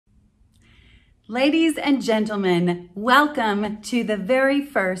Ladies and gentlemen, welcome to the very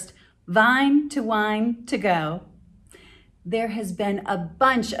first Vine2Wine To Go. There has been a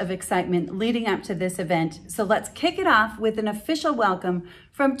bunch of excitement leading up to this event, so let's kick it off with an official welcome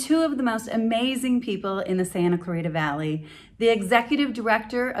from two of the most amazing people in the Santa Clarita Valley, the Executive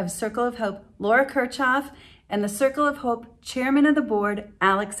Director of Circle of Hope, Laura Kirchhoff, and the Circle of Hope Chairman of the Board,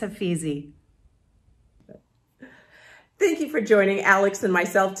 Alex Hafizi. Thank you for joining Alex and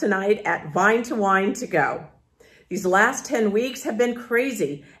myself tonight at Vine2Wine To Go. These last 10 weeks have been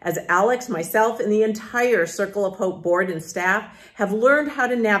crazy as Alex, myself, and the entire Circle of Hope board and staff have learned how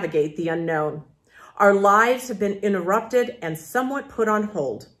to navigate the unknown. Our lives have been interrupted and somewhat put on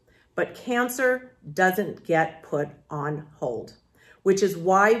hold, but cancer doesn't get put on hold, which is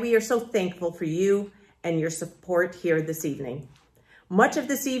why we are so thankful for you and your support here this evening. Much of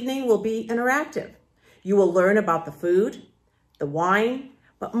this evening will be interactive. You will learn about the food, the wine,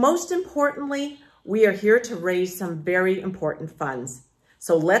 but most importantly, we are here to raise some very important funds.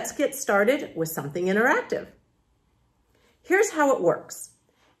 So let's get started with something interactive. Here's how it works.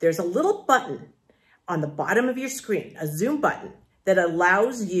 There's a little button on the bottom of your screen, a Zoom button, that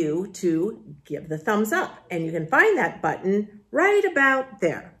allows you to give the thumbs up. And you can find that button right about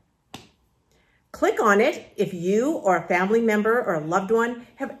there. Click on it if you or a family member or a loved one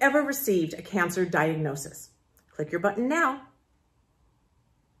have ever received a cancer diagnosis. Click your button now.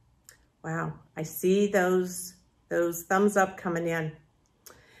 Wow, I see those thumbs up coming in.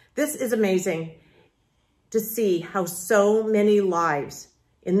 This is amazing to see how so many lives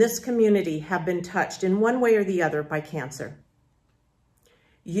in this community have been touched in one way or the other by cancer.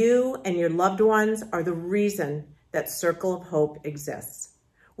 You and your loved ones are the reason that Circle of Hope exists.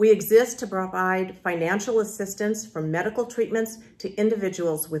 We exist to provide financial assistance from medical treatments to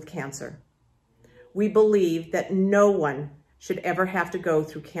individuals with cancer. We believe that no one should ever have to go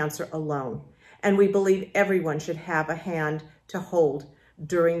through cancer alone, and we believe everyone should have a hand to hold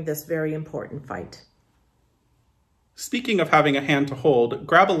during this very important fight. Speaking of having a hand to hold,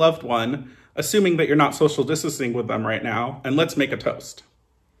 grab a loved one, assuming that you're not social distancing with them right now, and let's make a toast.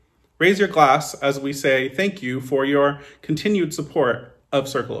 Raise your glass as we say thank you for your continued support of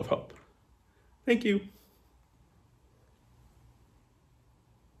Circle of Hope. Thank you.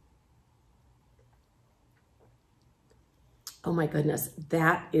 Oh my goodness,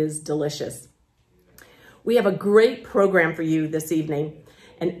 that is delicious. We have a great program for you this evening,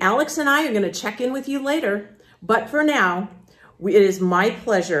 and Alex and I are going to check in with you later. But for now, it is my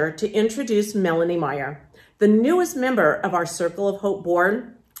pleasure to introduce Melanie Meyer, the newest member of our Circle of Hope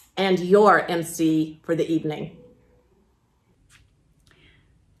board and your MC for the evening.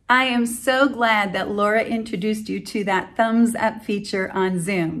 I am so glad that Laura introduced you to that thumbs up feature on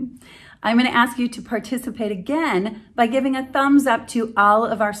Zoom. I'm going to ask you to participate again by giving a thumbs up to all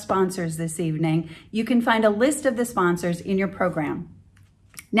of our sponsors this evening. You can find a list of the sponsors in your program.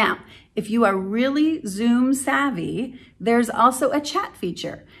 Now, if you are really Zoom savvy, there's also a chat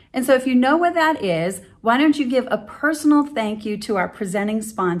feature. And so if you know what that is, why don't you give a personal thank you to our presenting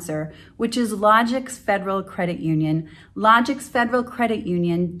sponsor, which is Logix Federal Credit Union. Logix Federal Credit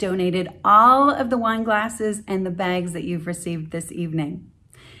Union donated all of the wine glasses and the bags that you've received this evening.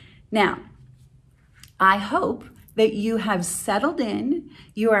 Now, I hope that you have settled in,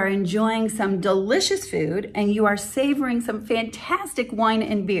 you are enjoying some delicious food, and you are savoring some fantastic wine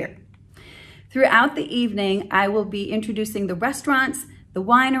and beer. Throughout the evening, I will be introducing the restaurants, the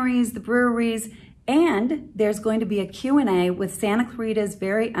wineries, the breweries, and there's going to be a Q&A with Santa Clarita's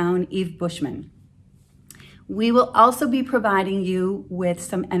very own Eve Bushman. We will also be providing you with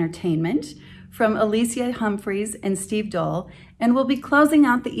some entertainment from Alicia Humphreys and Steve Dole, and we'll be closing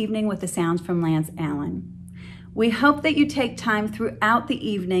out the evening with the sounds from Lance Allen. We hope that you take time throughout the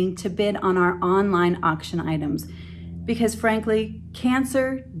evening to bid on our online auction items, because frankly,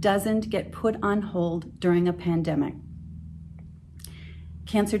 cancer doesn't get put on hold during a pandemic.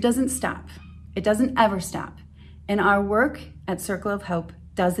 Cancer doesn't stop. It doesn't ever stop. And our work at Circle of Hope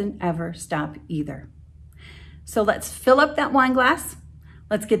doesn't ever stop either. So let's fill up that wine glass.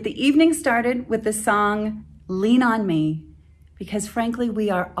 Let's get the evening started with the song Lean on Me, because frankly, we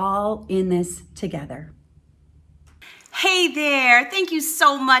are all in this together. Hey there, thank you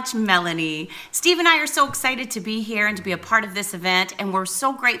so much, Melanie. Steve and I are so excited to be here and to be a part of this event, and we're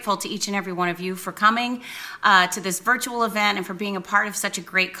so grateful to each and every one of you for coming to this virtual event and for being a part of such a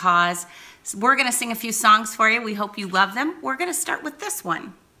great cause. So we're gonna sing a few songs for you. We hope you love them. We're gonna start with this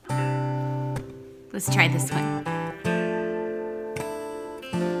one. Let's try this one.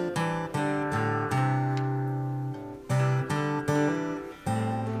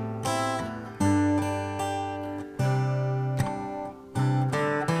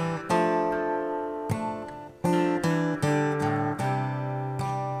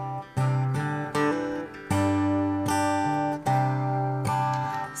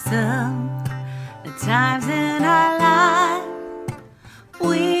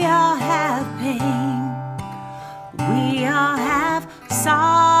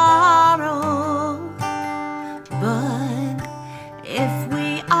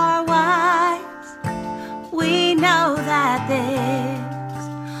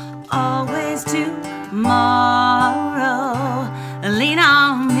 always tomorrow. Lean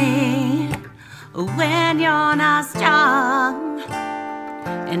on me when you're not strong,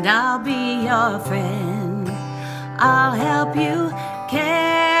 and I'll be your friend. I'll help you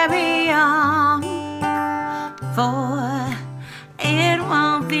carry on, for it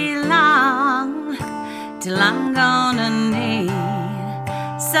won't be long till I'm gonna need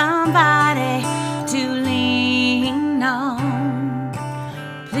somebody to lean on.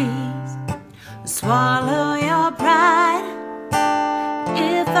 Please swallow your pride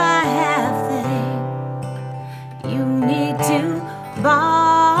if I have things you need to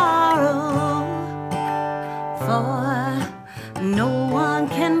borrow, for no one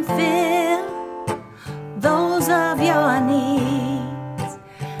can fill those of your needs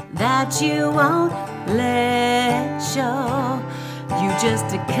that you won't let show. You just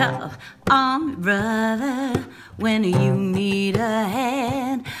come on, brother, when you need a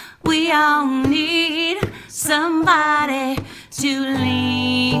hand. We all need somebody to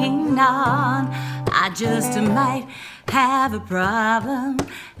lean on. I just might have a problem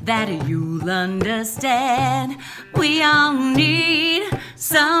that you'll understand. We all need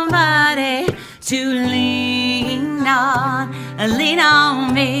somebody to lean on. Lean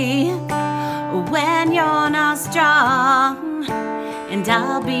on me when you're not strong, and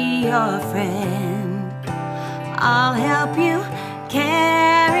I'll be your friend. I'll help you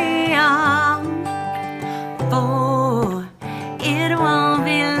carry on, for it won't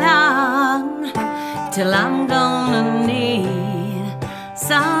be long till I'm gonna need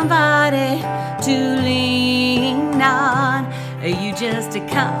somebody to lean on. You just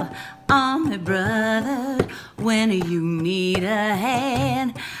come on, me brother, when you need a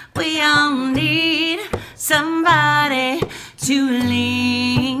hand. We all need somebody to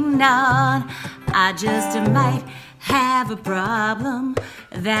lean on. I just might have a problem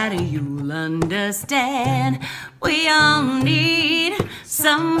that you'll understand. We all need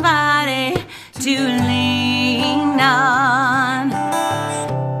somebody to lean on.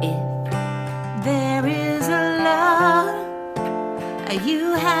 If there is a load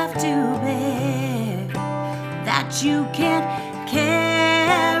you have to bear that you can't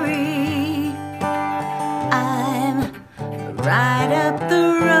carry, I'm right up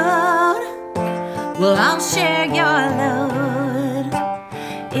the road. Well, I'll share your load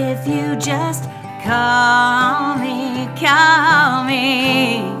if you just call me, call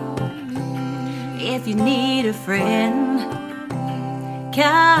me. If you need a friend,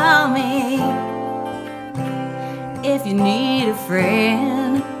 call me. If you need a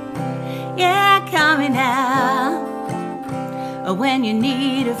friend, yeah, call me now. When you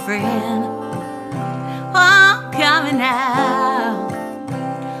need a friend, oh, call me now.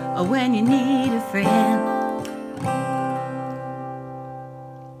 When you need a friend.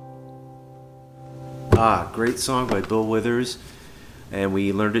 Great song by Bill Withers, and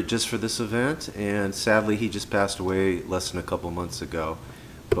we learned it just for this event, and sadly he just passed away less than a couple months ago,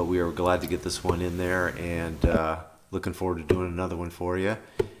 but we are glad to get this one in there, and looking forward to doing another one for you.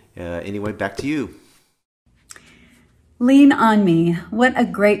 Anyway, back to you. Lean on Me. What a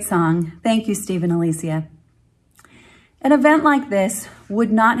great song. Thank you, Steve and Alicia. An event like this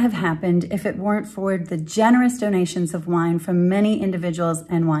would not have happened if it weren't for the generous donations of wine from many individuals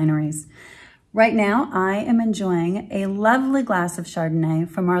and wineries. Right now, I am enjoying a lovely glass of Chardonnay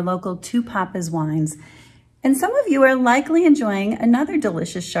from our local Two Papas Wines, and some of you are likely enjoying another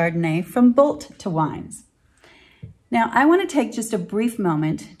delicious Chardonnay from Bolt to Wines. Now, I want to take just a brief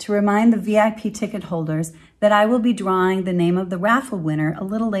moment to remind the VIP ticket holders that I will be drawing the name of the raffle winner a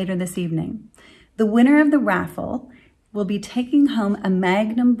little later this evening. The winner of the raffle will be taking home a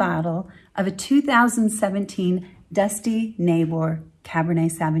magnum bottle of a 2017 Dusty Neighbor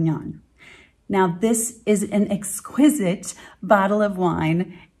Cabernet Sauvignon. Now, this is an exquisite bottle of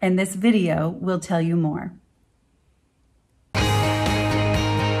wine, and this video will tell you more.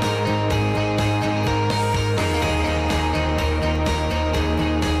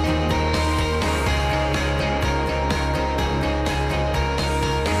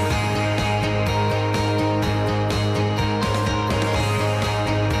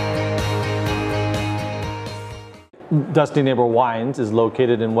 Dusty Neighbor Wines is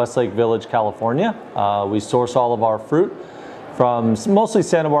located in Westlake Village, California. We source all of our fruit from mostly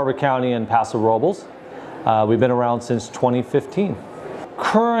Santa Barbara County and Paso Robles. We've been around since 2015.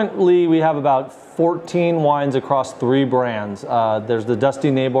 Currently, we have about 14 wines across 3 brands. There's the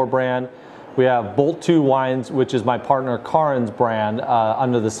Dusty Neighbor brand. We have Bolt 2 Wines, which is my partner Karen's brand,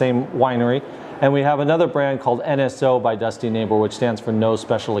 under the same winery. And we have another brand called NSO by Dusty Neighbor, which stands for No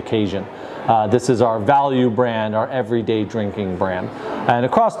Special Occasion. This is our value brand, our everyday drinking brand. And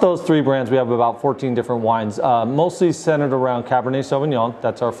across those three brands, we have about 14 different wines, mostly centered around Cabernet Sauvignon.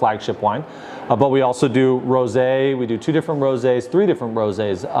 That's our flagship wine. But we also do rosé. We do 2 different rosés, 3 different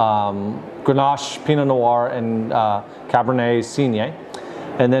rosés, Grenache, Pinot Noir, and Cabernet Sauvignon.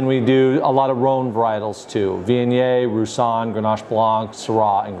 And then we do a lot of Rhone varietals too. Viognier, Roussanne, Grenache Blanc,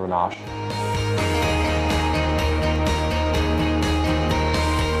 Syrah, and Grenache.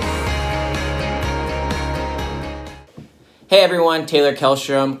 Hey everyone, Taylor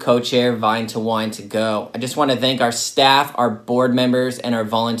Kellstrom, co-chair Vine2Wine To Go. I just want to thank our staff, our board members, and our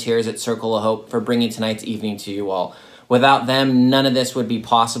volunteers at Circle of Hope for bringing tonight's evening to you all. Without them, none of this would be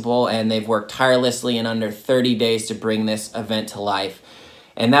possible, and they've worked tirelessly in under 30 days to bring this event to life.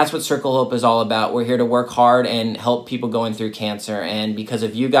 And that's what Circle of Hope is all about. We're here to work hard and help people going through cancer, and because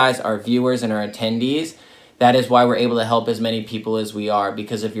of you guys, our viewers and our attendees, that is why we're able to help as many people as we are,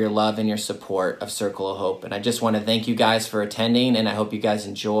 because of your love and your support of Circle of Hope. And I just want to thank you guys for attending, and I hope you guys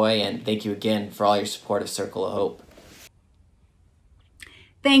enjoy, and thank you again for all your support of Circle of Hope.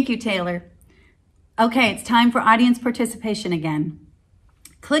 Thank you, Taylor. Okay, it's time for audience participation again.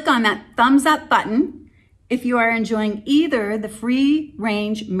 Click on that thumbs up button if you are enjoying either the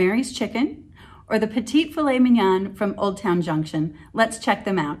free-range Mary's Chicken or the Petite Filet Mignon from Old Town Junction. Let's check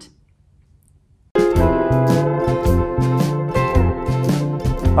them out.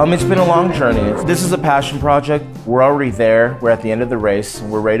 It's been a long journey. This is a passion project. We're already there. We're at the end of the race.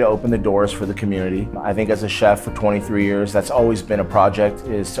 We're ready to open the doors for the community. I think as a chef for 23 years, that's always been a project,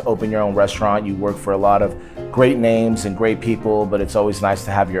 is to open your own restaurant. You work for a lot of great names and great people, but it's always nice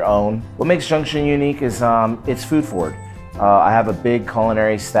to have your own. What makes Junction unique is it's food forward. I have a big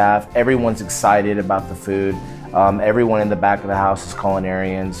culinary staff. Everyone's excited about the food. Everyone in the back of the house is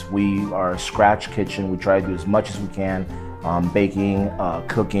culinarians. We are a scratch kitchen. We try to do as much as we can. Baking,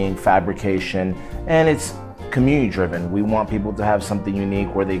 cooking, fabrication, and it's community driven. We want people to have something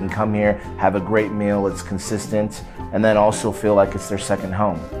unique where they can come here, have a great meal, it's consistent, and then also feel like it's their second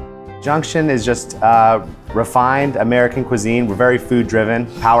home. Junction is just refined American cuisine. We're very food driven,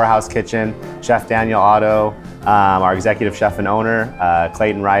 powerhouse kitchen. Chef Daniel Otto, our executive chef and owner,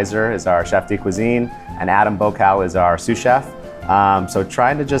 Clayton Reiser is our chef de cuisine, and Adam Bocal is our sous chef. So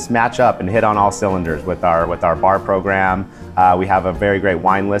trying to just match up and hit on all cylinders with our bar program. We have a very great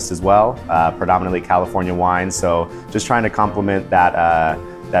wine list as well, predominantly California wines. So just trying to complement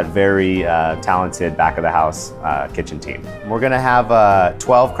that very talented back of the house kitchen team. We're gonna have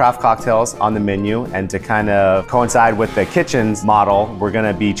 12 craft cocktails on the menu, and to kind of coincide with the kitchen's model, we're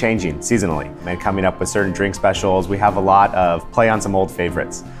gonna be changing seasonally and coming up with certain drink specials. We have a lot of play on some old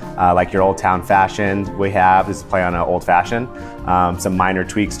favorites. Like your Old Town Fashioned this is play on an old fashioned. Some minor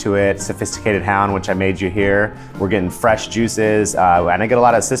tweaks to it, sophisticated hound, which I made you here. We're getting fresh juices, and I get a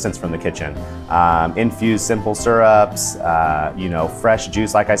lot of assistance from the kitchen. Infused simple syrups, fresh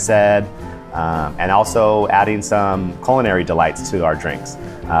juice, like I said, and also adding some culinary delights to our drinks.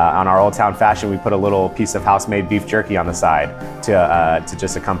 On our Old Town Fashion, we put a little piece of house-made beef jerky on the side to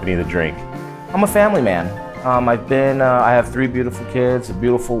just accompany the drink. I'm a family man. I have 3 beautiful kids, a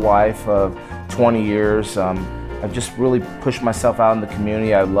beautiful wife of 20 years. I've just really pushed myself out in the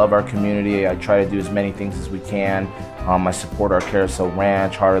community. I love our community. I try to do as many things as we can. I support our Carousel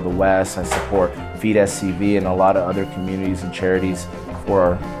Ranch, Heart of the West. I support Feed SCV and a lot of other communities and charities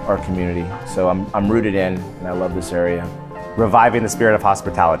for our community. So I'm rooted in, and I love this area. Reviving the spirit of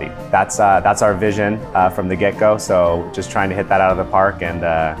hospitality. That's our vision from the get-go, so just trying to hit that out of the park and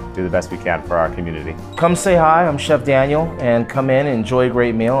do the best we can for our community. Come say hi, I'm Chef Daniel, and come in and enjoy a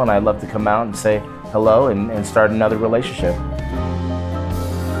great meal, and I'd love to come out and say hello and start another relationship.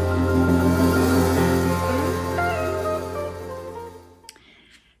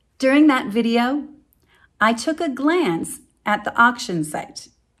 During that video, I took a glance at the auction site,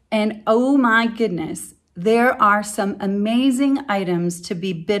 and oh my goodness, there are some amazing items to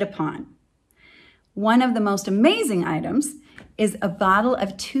be bid upon. One of the most amazing items is a bottle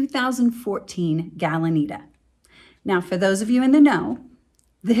of 2014 Gallanita. Now, for those of you in the know,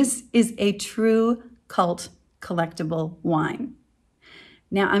 this is a true cult collectible wine.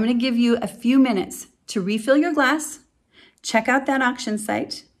 Now, I'm going to give you a few minutes to refill your glass, check out that auction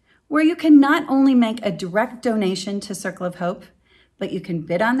site, where you can not only make a direct donation to Circle of Hope, but you can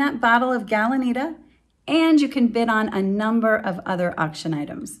bid on that bottle of Gallanita, and you can bid on a number of other auction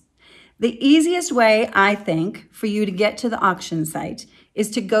items. The easiest way, I think, for you to get to the auction site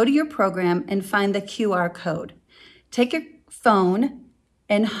is to go to your program and find the QR code. Take your phone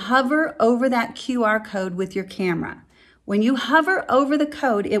and hover over that QR code with your camera. When you hover over the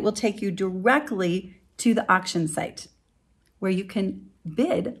code, it will take you directly to the auction site where you can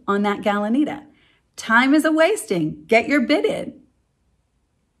bid on that Gallonita. Time is a-wasting. Get your bid in.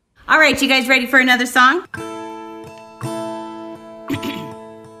 All right, you guys ready for another song?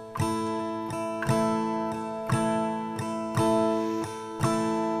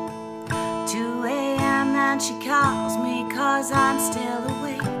 2 a.m. and she calls me 'cause I'm still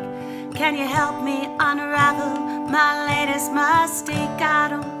awake. Can you help me unravel my latest mistake? I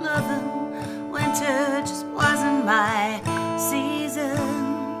don't love him. Winter just wasn't my season.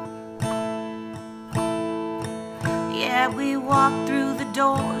 Yeah, we walked through the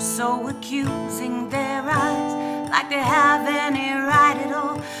door so accusing, their eyes like they have any right at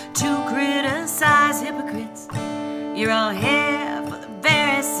all to criticize. Hypocrites, you're all here for the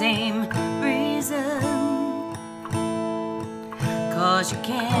very same reason. 'Cause you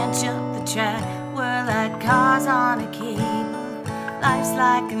can't jump the track, we're like cars on a cable. Life's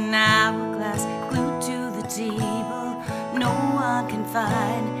like an hourglass glued to the table. No one can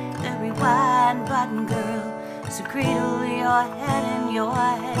find the rewind button, girl. So cradle your head in your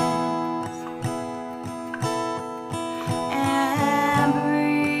hands and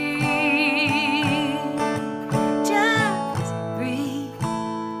breathe, just breathe.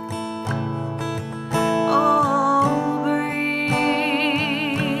 Oh, breathe,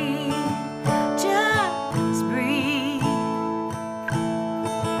 just breathe.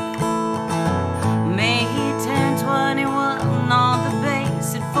 May 10/21 on the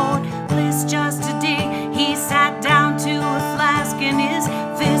base at Fort Bliss just a dig. He sat down to a flask in his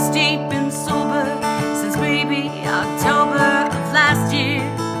fist. Ain't been sober since maybe October of last year.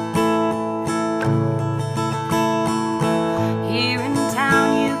 Here in town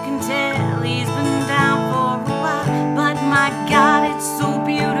you can tell he's been down for a while, but my God, it's so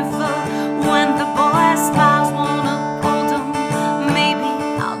beautiful when the boy smiles. Wanna hold him, maybe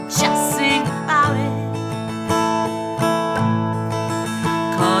I'll just sing about it.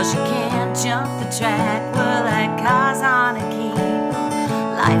 'Cause you can't jump the track, we're like cars on a cable.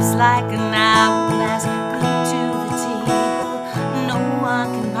 Life's like an hourglass glued to the table. No one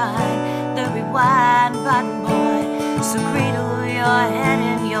can find the rewind button, boy. So cradle your head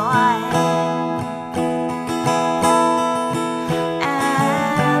in your hand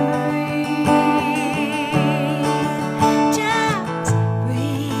and breathe, just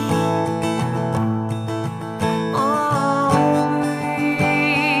breathe. Oh, breathe,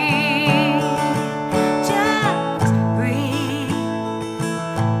 just breathe.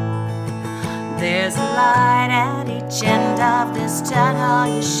 There's a light at each end of this tunnel.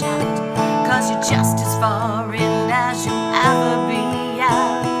 You shout, 'cause you're just as far in as you'll ever be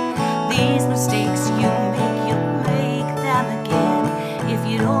out. These mistakes you make them again if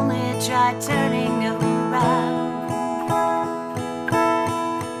you'd only try turning around.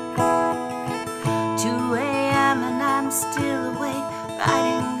 2 a.m. and I'm still awake,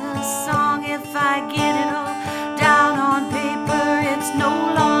 writing a song. If I get it all down on paper, it's no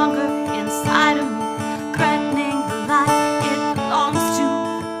longer inside of me, threatening the life it belongs to.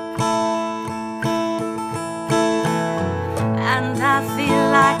 And I feel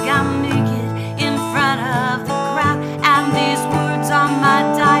like I'm naked in front of the crowd, and these words on my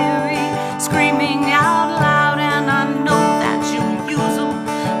diary screaming out loud. And I know that you'll use them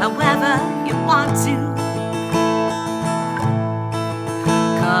however you want to.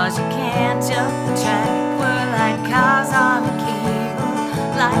 'Cause you can't jump the track, we're like cars on a cable.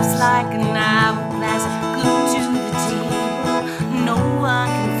 Life's like an hourglass glued to the table. No one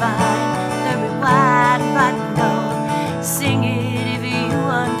can find the rewind button, no. Sing it if you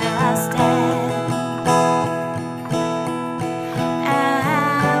understand.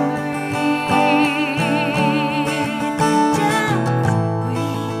 And breathe, just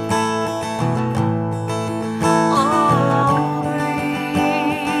breathe. Oh, breathe,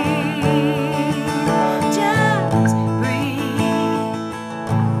 just breathe.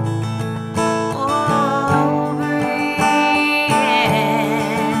 Oh,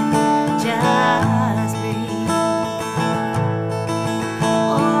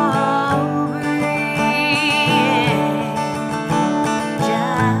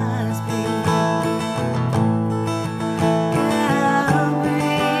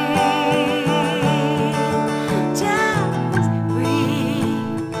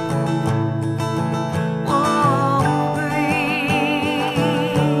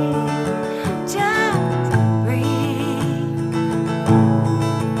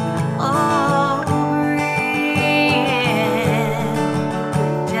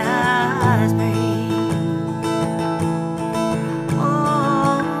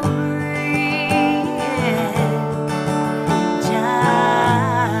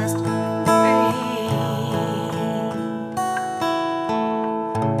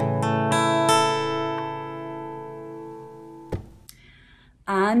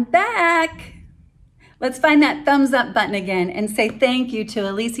 I'm back. Let's find that thumbs up button again and say thank you to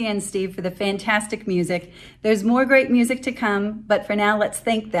Alicia and Steve for the fantastic music. There's more great music to come, but for now, let's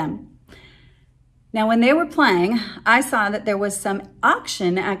thank them. Now, when they were playing, I saw that there was some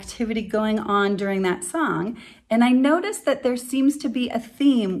auction activity going on during that song, and I noticed that there seems to be a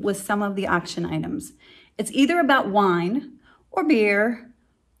theme with some of the auction items. It's either about wine or beer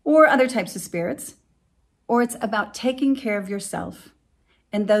or other types of spirits, or it's about taking care of yourself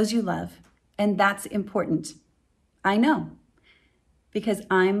and those you love, and that's important. I know, because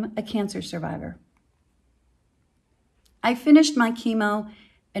I'm a cancer survivor. I finished my chemo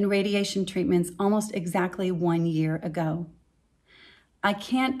and radiation treatments almost exactly 1 year ago. I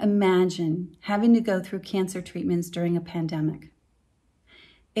can't imagine having to go through cancer treatments during a pandemic.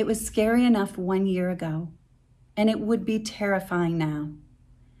 It was scary enough 1 year ago, and it would be terrifying now.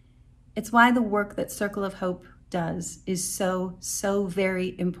 It's why the work that Circle of Hope does is so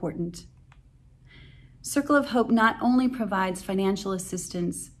very important. Circle of Hope not only provides financial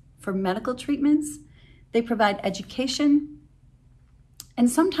assistance for medical treatments, they provide education, and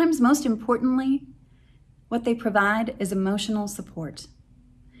sometimes most importantly, what they provide is emotional support.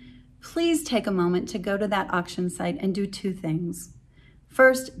 Please take a moment to go to that auction site and do two things.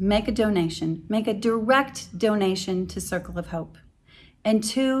 First, make a donation. Make a direct donation to Circle of Hope. And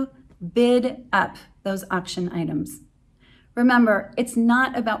two, bid up those auction items. Remember, it's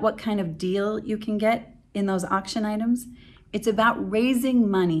not about what kind of deal you can get in those auction items. It's about raising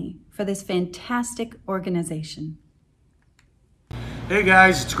money for this fantastic organization. Hey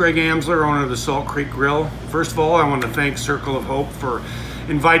guys, it's Greg Amsler, owner of the Salt Creek Grille. First of all, I want to thank Circle of Hope for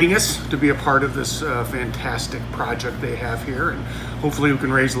inviting us to be a part of this fantastic project they have here, and hopefully we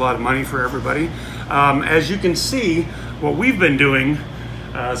can raise a lot of money for everybody. As you can see, what we've been doing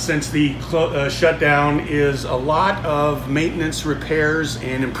since the shutdown is a lot of maintenance, repairs,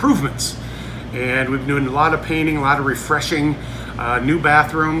 and improvements. And we've been doing a lot of painting, a lot of refreshing, new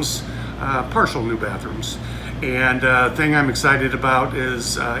bathrooms, partial new bathrooms. And the thing I'm excited about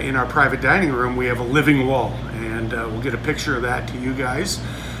is in our private dining room, we have a living wall, and we'll get a picture of that to you guys.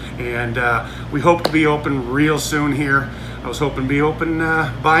 And we hope to be open real soon here. I was hoping to be open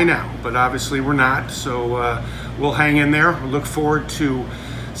by now, but obviously we're not. So we'll hang in there. We look forward to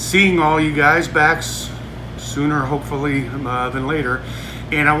seeing all you guys back sooner, hopefully, than later.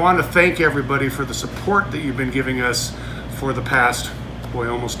 And I want to thank everybody for the support that you've been giving us for the past, boy,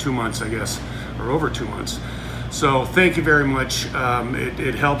 almost 2 months, I guess, or over 2 months. So thank you very much.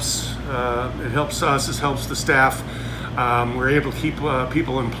 It helps us, it helps the staff. We're able to keep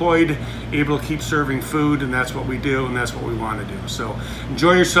people employed, able to keep serving food, and that's what we do, and that's what we want to do. So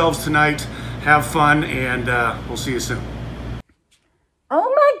enjoy yourselves tonight, have fun, and we'll see you soon. Oh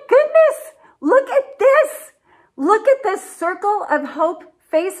my goodness, look at this. Look at this Circle of Hope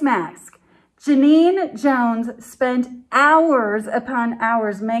face mask. Janine Jones spent hours upon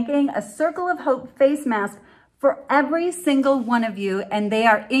hours making a Circle of Hope face mask for every single one of you, and they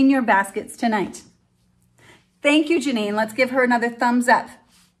are in your baskets tonight. Thank you, Janine. Let's give her another thumbs up.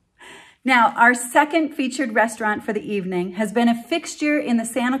 Now, our second featured restaurant for the evening has been a fixture in the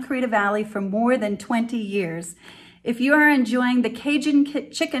Santa Clarita Valley for more than 20 years. If you are enjoying the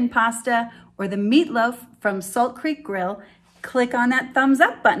Cajun chicken pasta or the meatloaf from Salt Creek Grille, click on that thumbs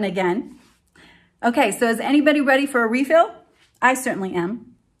up button again. Okay, so is anybody ready for a refill? I certainly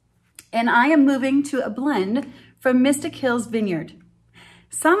am. And I am moving to a blend from Mystic Hills Vineyard.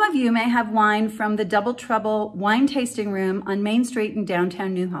 Some of you may have wine from the Double Trouble Wine Tasting Room on Main Street in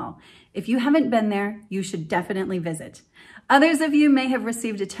downtown Newhall. If you haven't been there, you should definitely visit. Others of you may have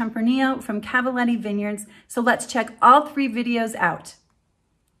received a Tempranillo from Cavaletti Vineyards, so let's check all 3 videos out.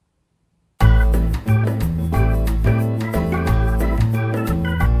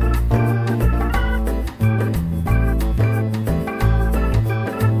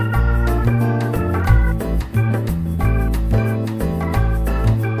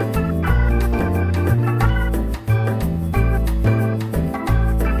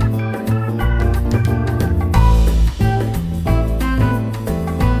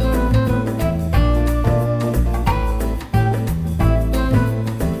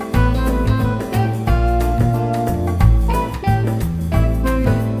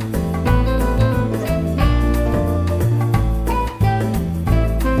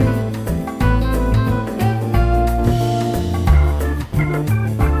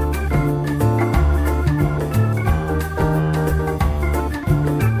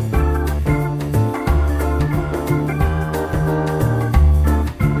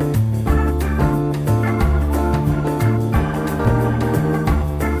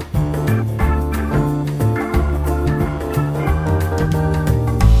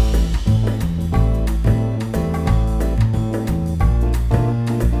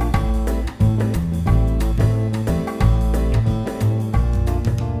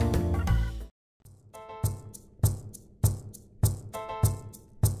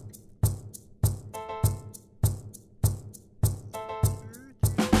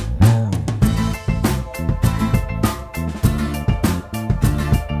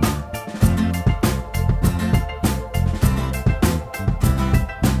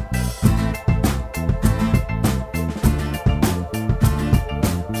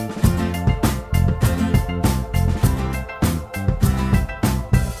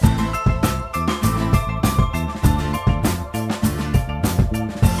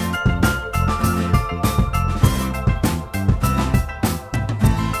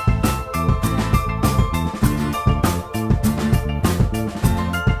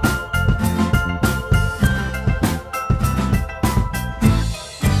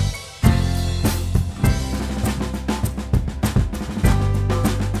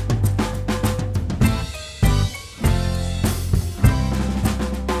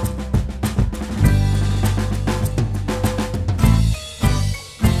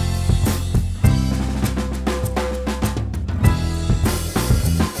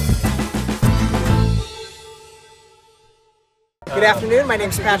 Good afternoon, my name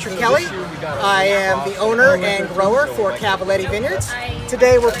is Patrick Kelly. I am the owner and grower for Cavaletti Vineyards.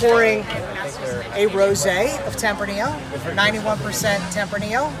 Today we're pouring a rosé of Tempranillo, 91%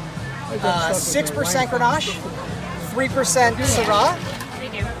 Tempranillo, 6% Grenache, 3%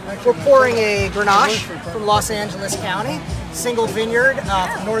 Syrah. We're pouring a Grenache from Los Angeles County, single vineyard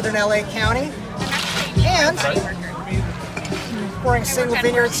from Northern LA County, and pouring single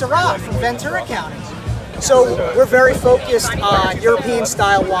vineyard Syrah from Ventura County. So we're very focused on European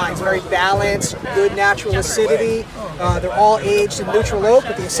style wines, very balanced, good natural acidity. They're all aged in neutral oak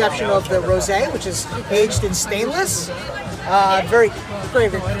with the exception of the rosé, which is aged in stainless. Very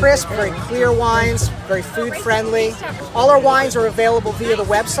crisp, very clear wines, very food friendly. All our wines are available via the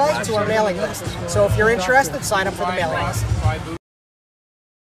website to our mailing list. So if you're interested, sign up for the mailing list.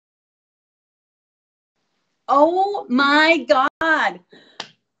 Oh my God.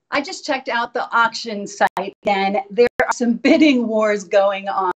 I just checked out the auction site and there are some bidding wars going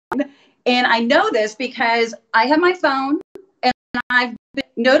on. And I know this because I have my phone and I've been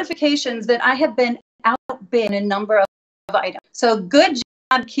notifications that I have been outbid a number of items. So good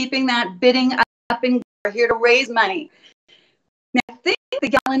job keeping that bidding up, and we're here to raise money. Now I think the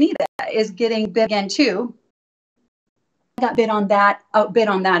Gallinita is getting bid again too. I got outbid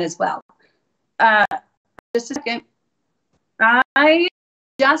on that as well. Just a second. I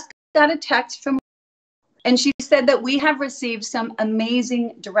just got a text from, and she said that we have received some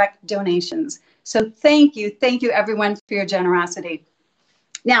amazing direct donations. So thank you everyone for your generosity.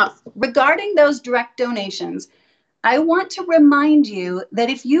 Now, regarding those direct donations, I want to remind you that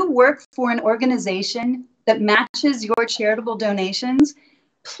if you work for an organization that matches your charitable donations,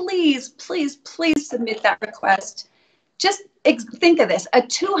 please, please, please submit that request. Just think of this, a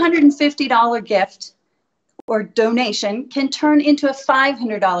 $250 gift or donation can turn into a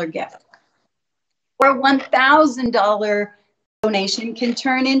 $500 gift. Or a $1,000 donation can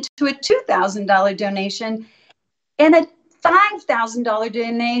turn into a $2,000 donation. And a $5,000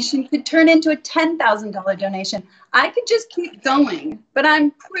 donation could turn into a $10,000 donation. I could just keep going, but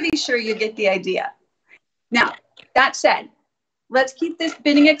I'm pretty sure you get the idea. Now, that said, let's keep this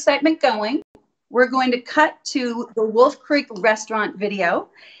bidding excitement going. We're going to cut to the Wolf Creek restaurant video.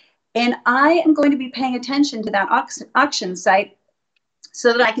 And I am going to be paying attention to that auction site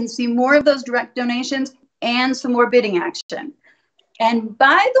so that I can see more of those direct donations and some more bidding action. And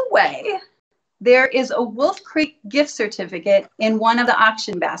by the way, there is a Wolf Creek gift certificate in one of the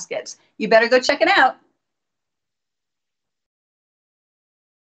auction baskets. You better go check it out.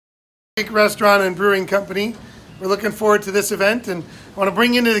 Creek Restaurant and Brewing Company. We're looking forward to this event, and I want to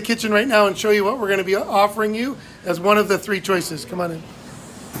bring you into the kitchen right now and show you what we're going to be offering you as one of the 3 choices. Come on in.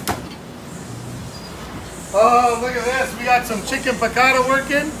 Oh, look at this. We got some chicken piccata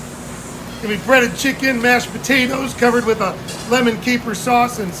working. It's going to be breaded chicken, mashed potatoes covered with a lemon caper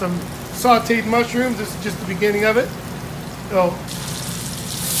sauce and some sauteed mushrooms. This is just the beginning of it. So,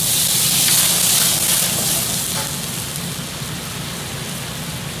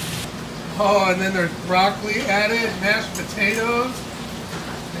 oh, and then there's broccoli added, mashed potatoes,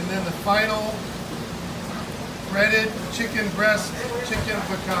 and then the final breaded chicken breast, chicken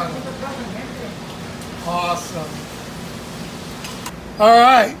piccata. Awesome. All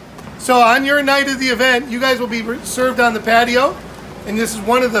right. So on your night of the event, you guys will be served on the patio, and this is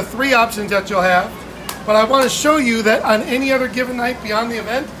one of the 3 options that you'll have. But I want to show you that on any other given night beyond the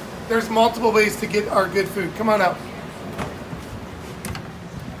event, there's multiple ways to get our good food. Come on out.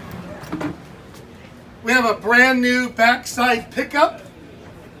 We have a brand new backside pickup.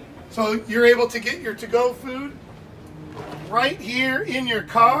 So you're able to get your to-go food right here in your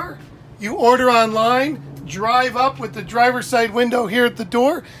car. You order online, drive up with the driver's side window here at the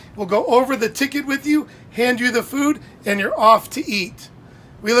door. We'll go over the ticket with you, hand you the food, and you're off to eat.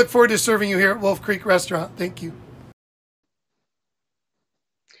 We look forward to serving you here at Wolf Creek Restaurant. Thank you.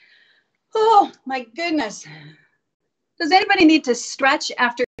 Oh my goodness. Does anybody need to stretch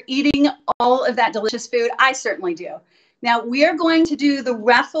after eating all of that delicious food? I certainly do. Now we are going to do the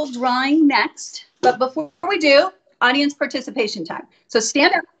raffle drawing next, but before we do, audience participation time. So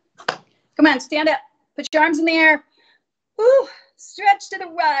stand up. Come on, stand up. Put your arms in the air. Woo. Stretch to the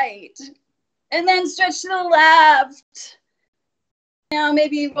right. And then stretch to the left. Now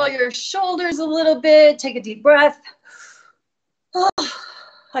maybe roll your shoulders a little bit. Take a deep breath. Oh,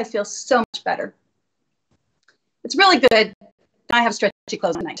 I feel so much better. It's really good. I have stretchy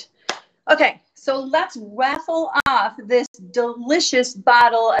clothes at night. Okay, so let's raffle off this delicious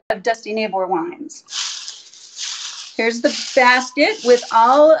bottle of Dusty Neighbor wines. Here's the basket with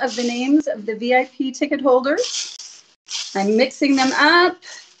all of the names of the VIP ticket holders. I'm mixing them up,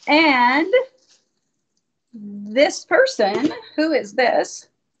 and this person, who is this?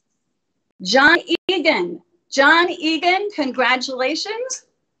 John Egan. John Egan, congratulations.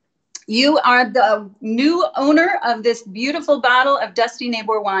 You are the new owner of this beautiful bottle of Dusty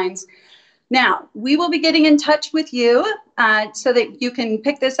Neighbor wines. Now, we will be getting in touch with you so that you can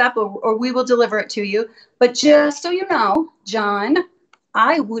pick this up, or we will deliver it to you. But just so you know, John,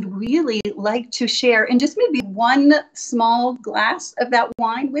 I would really like to share in just maybe one small glass of that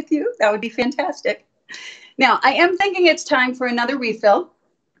wine with you. That would be fantastic. Now, I am thinking it's time for another refill.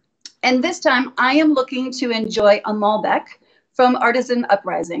 And this time I am looking to enjoy a Malbec from Artisan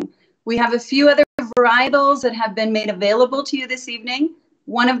Uprising. We have a few other varietals that have been made available to you this evening.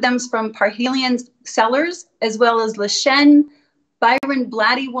 One of them's from Parhelion Cellars, as well as Le Chêne, Byron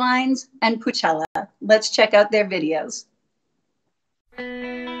Blatty Wines, and Pucella. Let's check out their videos.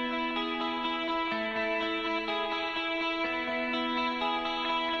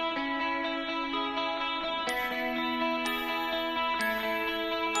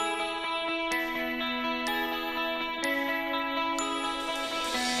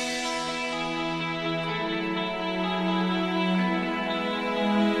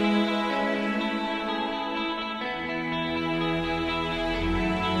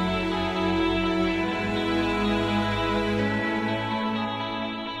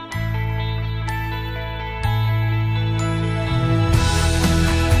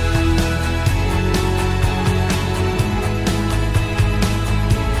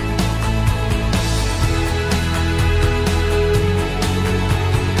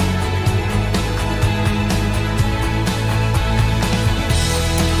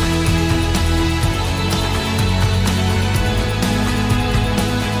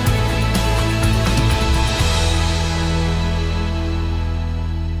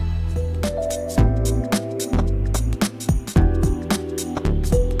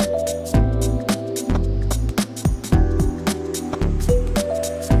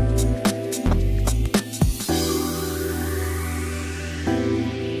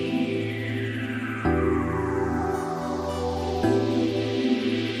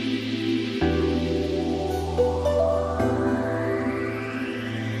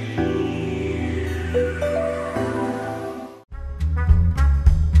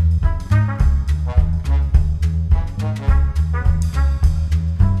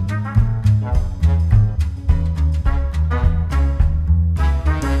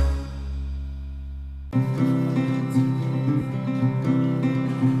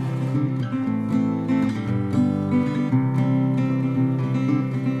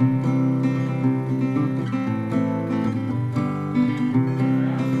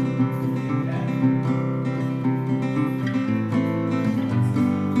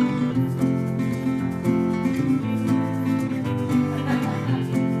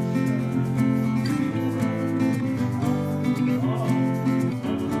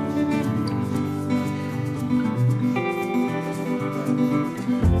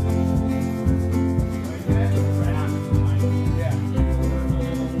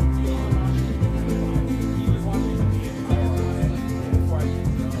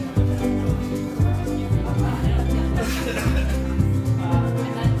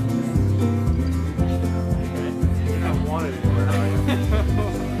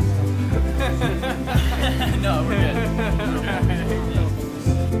 No, we're good.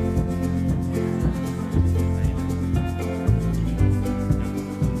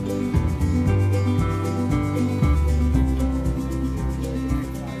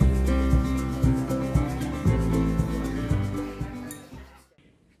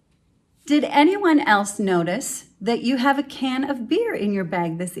 Did anyone else notice that you have a can of beer in your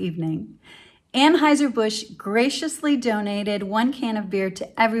bag this evening? Anheuser-Busch graciously donated 1 can of beer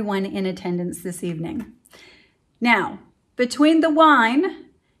to everyone in attendance this evening. Now, between the wine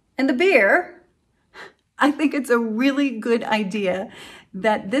and the beer, I think it's a really good idea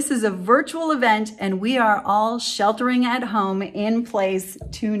that this is a virtual event and we are all sheltering at home in place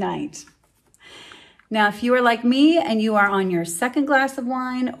tonight. Now, if you are like me and you are on your 2nd glass of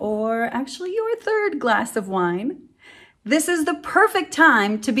wine, or actually your 3rd glass of wine, this is the perfect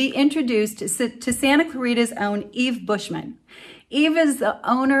time to be introduced to Santa Clarita's own Eve Bushman. Eve is the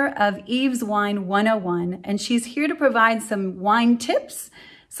owner of Eve's Wine 101, and she's here to provide some wine tips,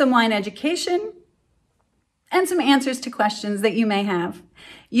 some wine education, and some answers to questions that you may have.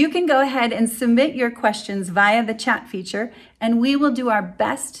 You can go ahead and submit your questions via the chat feature, and we will do our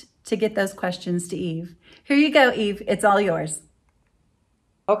best to get those questions to Eve. Here you go, Eve. It's all yours.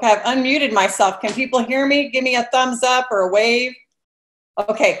 Okay, I've unmuted myself. Can people hear me? Give me a thumbs up or a wave.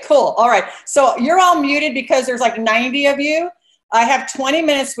 Okay, cool. All right. So you're all muted because there's like 90 of you. I have 20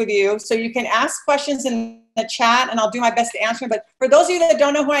 minutes with you, so you can ask questions in the chat, and I'll do my best to answer them. But for those of you that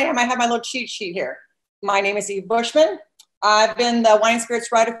don't know who I am, I have my little cheat sheet here. My name is Eve Bushman. I've been the wine and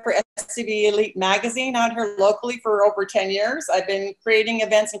spirits writer for SCB Elite Magazine out here locally for over 10 years. I've been creating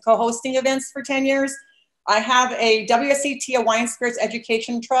events and co-hosting events for 10 years. I have a WSET, a Wine Spirits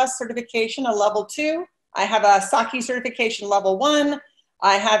Education Trust certification, a level 2. I have a Sake certification, level 1.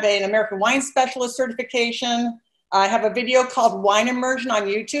 I have an American Wine Specialist certification. I have a video called Wine Immersion on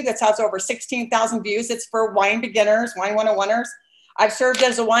YouTube that has over 16,000 views. It's for wine beginners, wine 101ers. I've served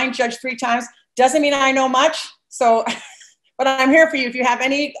as a wine judge 3 times. Doesn't mean I know much, so, but I'm here for you if you have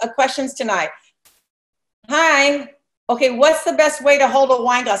any questions tonight. Hi. Okay, what's the best way to hold a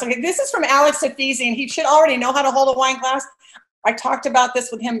wine glass? Okay, this is from Alex Hafizi, and he should already know how to hold a wine glass. I talked about this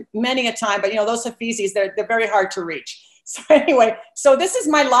with him many a time, but you know, those Hafizis, they're very hard to reach. So anyway, so this is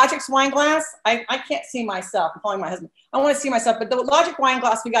my Logic's wine glass. I can't see myself. I'm calling my husband. I want to see myself, but the Logic wine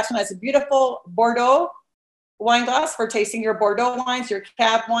glass we got tonight is a beautiful Bordeaux wine glass for tasting your Bordeaux wines, your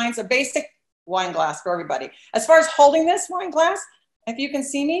Cab wines, a basic wine glass for everybody. As far as holding this wine glass, if you can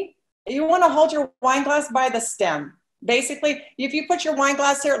see me, you want to hold your wine glass by the stem. Basically, if you put your wine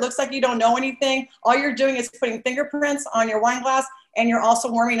glass here, it looks like you don't know anything. All you're doing is putting fingerprints on your wine glass, and you're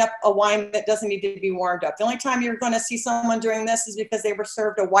also warming up a wine that doesn't need to be warmed up. The only time you're going to see someone doing this is because they were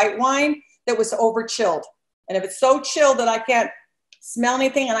served a white wine that was over chilled. And if it's so chilled that I can't smell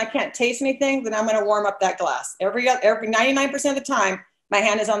anything and I can't taste anything, then I'm going to warm up that glass. Every 99% of the time, my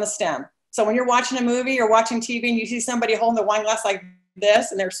hand is on the stem. So when you're watching a movie or watching TV and you see somebody holding the wine glass like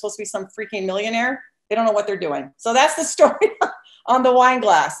this, and they're supposed to be some freaking millionaire, they don't know what they're doing. So that's the story on the wine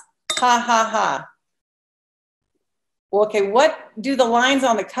glass. Ha, ha, ha. Well, okay, what do the lines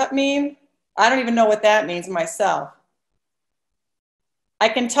on the cup mean? I don't even know what that means myself. I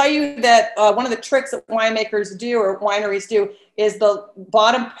can tell you that one of the tricks that winemakers do or wineries do is the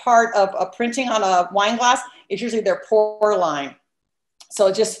bottom part of a printing on a wine glass is usually their pour line. So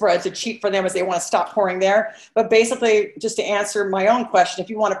just for it's a cheat for them as they want to stop pouring there. But basically, just to answer my own question, if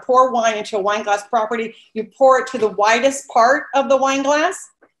you want to pour wine into a wine glass property, you pour it to the widest part of the wine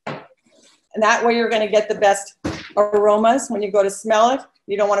glass. And that way you're going to get the best aromas when you go to smell it.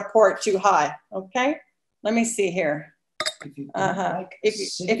 You don't want to pour it too high. Okay, let me see here.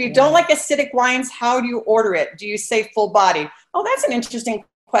 If you don't like acidic wines, how do you order it? Do you say full body? Oh, that's an interesting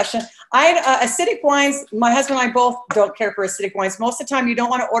question. Acidic wines, my husband and I both don't care for acidic wines. Most of the time, you don't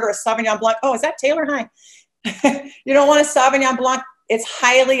want to order a Sauvignon Blanc. Oh, is that Taylor? Hi. You don't want a Sauvignon Blanc. It's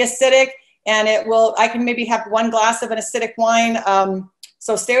highly acidic, and it will. I can maybe have 1 glass of an acidic wine.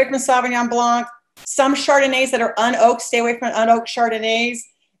 So stay away from Sauvignon Blanc. Some Chardonnays that are unoaked, stay away from unoaked Chardonnays.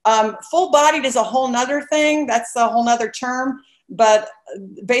 Full-bodied is a whole nother thing. That's a whole nother term. But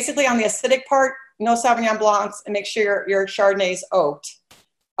basically, on the acidic part, no Sauvignon Blancs, and make sure your Chardonnay's oaked.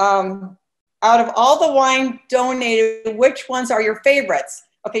 Out of all the wine donated, which ones are your favorites?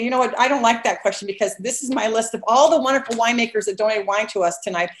 Okay, you know what? I don't like that question because this is my list of all the wonderful winemakers that donated wine to us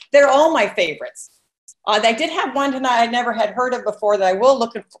tonight. They're all my favorites. They did have one tonight I never had heard of before that I will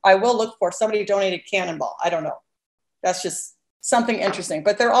look for. Somebody donated Cannonball. I don't know. That's just something interesting.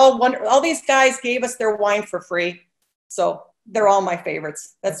 But they're all wonderful. All these guys gave us their wine for free, so they're all my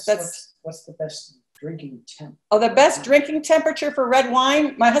favorites. What's the best drinking temp? Oh, the best drinking temperature for red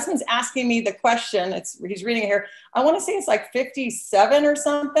wine? My husband's asking me the question. He's reading it here. I want to say it's like 57 or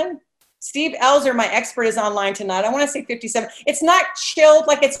something. Steve Elzer, my expert, is online tonight. I want to say 57. It's not chilled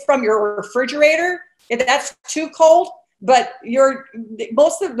like it's from your refrigerator. If that's too cold, but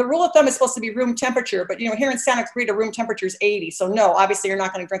most of the rule of thumb is supposed to be room temperature. But you know, here in Santa Clarita, room temperature is 80. So no, obviously you're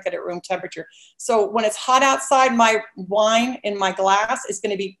not going to drink it at room temperature. So when it's hot outside, my wine in my glass is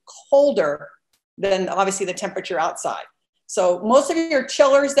going to be colder than obviously the temperature outside. So most of your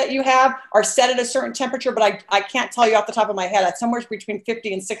chillers that you have are set at a certain temperature, but I can't tell you off the top of my head. It's somewhere between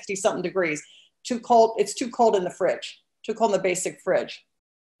 50 and 60 something degrees. Too cold. It's too cold in the fridge. Too cold in the basic fridge.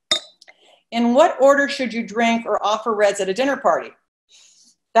 In what order should you drink or offer reds at a dinner party?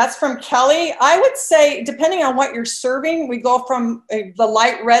 That's from Kelly. I would say, depending on what you're serving, we go from the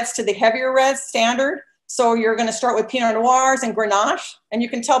light reds to the heavier reds, standard. So you're going to start with Pinot Noirs and Grenache. And you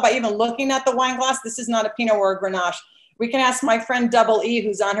can tell by even looking at the wine glass, this is not a Pinot or a Grenache. We can ask my friend Double E,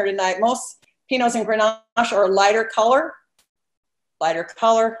 who's on here tonight. Most Pinots and Grenache are lighter color,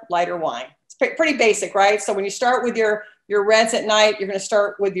 lighter wine. It's pretty basic, right? So when you start with your reds at night, you're going to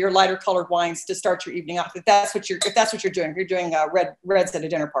start with your lighter colored wines to start your evening off. If that's what you're doing, you're doing reds at a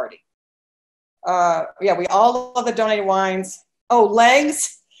dinner party. Yeah, we all love the donated wines. Oh,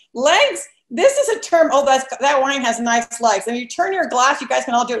 legs. This is a term. Oh, that wine has nice legs. And you turn your glass. You guys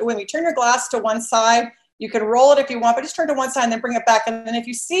can all do it when you turn your glass to one side. You can roll it if you want, but just turn to one side and then bring it back. And then if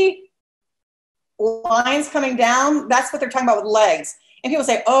you see lines coming down, that's what they're talking about with legs. And people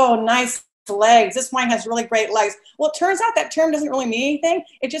say, oh, nice legs. This wine has really great legs. Well, it turns out that term doesn't really mean anything.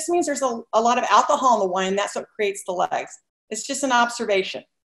 It just means there's a lot of alcohol in the wine. And that's what creates the legs. It's just an observation.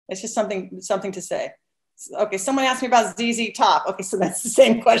 It's just something to say. Okay, someone asked me about ZZ Top. Okay, so that's the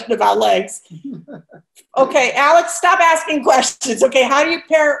same question about legs. Okay, Alex, stop asking questions. Okay, how do you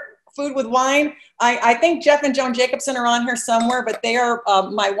pair food with wine? I think Jeff and Joan Jacobson are on here somewhere, but they are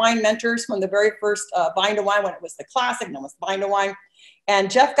my wine mentors from the very first Vine2Wine, when it was the classic, and it was Vine2Wine. And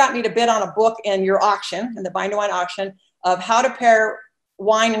Jeff got me to bid on a book in your auction, in the Vine2Wine auction, of how to pair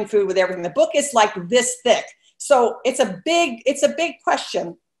wine and food with everything. The book is like this thick. So it's a big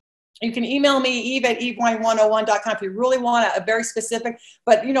question. You can email me, Eve at evewine101.com if you really want a very specific,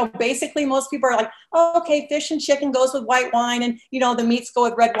 but you know, basically most people are like, oh, okay, fish and chicken goes with white wine and you know, the meats go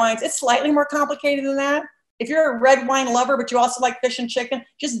with red wines. It's slightly more complicated than that. If you're a red wine lover, but you also like fish and chicken,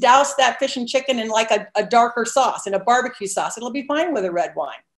 just douse that fish and chicken in like a darker sauce, in a barbecue sauce. It'll be fine with a red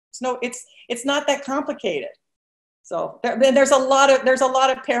wine. It's not that complicated. So there's a lot of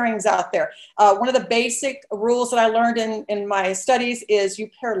pairings out there. One of the basic rules that I learned in my studies is you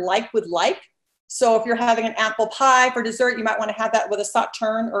pair like with like. So if you're having an apple pie for dessert, you might want to have that with a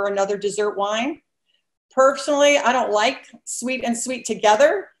Sauterne or another dessert wine. Personally, I don't like sweet and sweet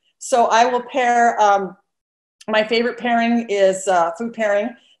together. So I will pair, my favorite pairing is food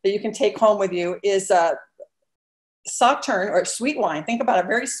pairing that you can take home with you is Sauterne or sweet wine. Think about a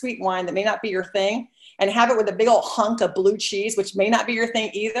very sweet wine that may not be your thing, and have it with a big old hunk of blue cheese, which may not be your thing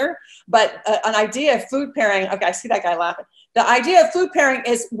either. But an idea of food pairing, okay, I see that guy laughing. The idea of food pairing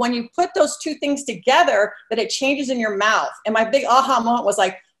is when you put those two things together, that it changes in your mouth. And my big aha moment was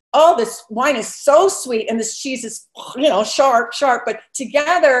like, oh, this wine is so sweet and this cheese is, you know, sharp, but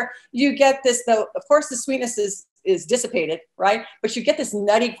together you get this, of course the sweetness is dissipated, right? But you get this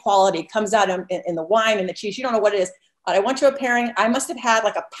nutty quality comes out in the wine and the cheese. You don't know what it is. I went to a pairing. I must have had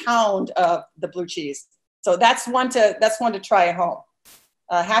like a pound of the blue cheese. So that's one to try at home.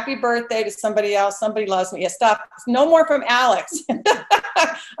 Happy birthday to somebody else. Somebody loves me. Yeah, stop. No more from Alex.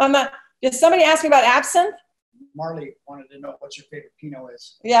 Did somebody ask me about absinthe? Marley wanted to know what your favorite Pinot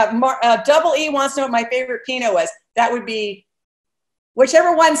is. Yeah, Double E wants to know what my favorite Pinot is. That would be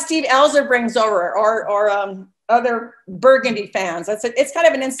whichever one Steve Elzer brings over, or other Burgundy fans. It's kind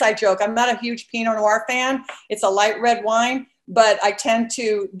of an inside joke. I'm not a huge Pinot Noir fan. It's a light red wine, but I tend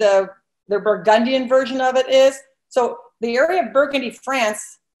to, the Burgundian version of it is. So the area of Burgundy,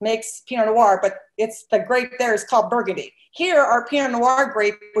 France makes Pinot Noir, but it's the grape there is called Burgundy. Here, our Pinot Noir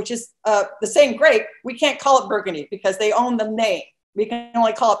grape, which is the same grape, we can't call it Burgundy because they own the name. We can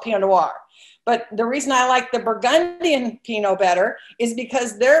only call it Pinot Noir. But the reason I like the Burgundian Pinot better is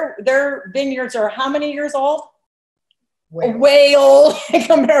because their vineyards are how many years old? Way old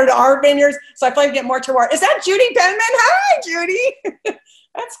compared to our vineyards. So I feel like I get more terroir. Is that Judy Penman? Hi, Judy.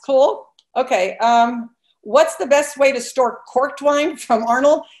 That's cool. Okay. What's the best way to store corked wine from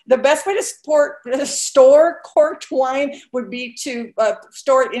Arnold? The best way to store corked wine would be to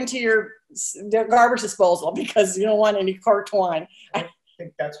store it into your garbage disposal, because you don't want any corked wine. I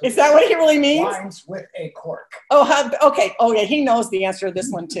think that's is that what he really means? Wines with a cork. Oh, okay. Oh, yeah. He knows the answer to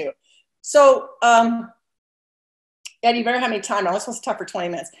this one too. So, Eddie, you better have me time. I'm supposed to talk for 20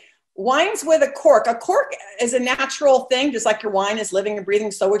 minutes. Wines with a cork. A cork is a natural thing, just like your wine is living and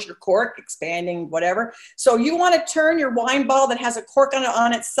breathing, so is your cork, expanding, whatever. So you want to turn your wine bottle that has a cork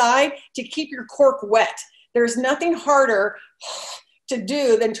on its side to keep your cork wet. There's nothing harder to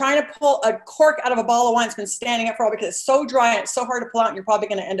do than trying to pull a cork out of a bottle of wine that's been standing up for a while, because it's so dry and it's so hard to pull out, and you're probably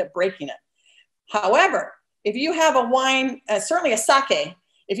going to end up breaking it. However, if you have a wine, certainly a sake,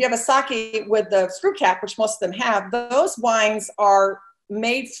 if you have a sake with the screw cap, which most of them have, those wines are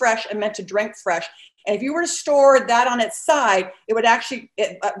made fresh and meant to drink fresh. And if you were to store that on its side, it would actually,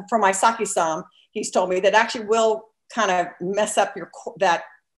 from my sake som, he's told me that actually will kind of mess up that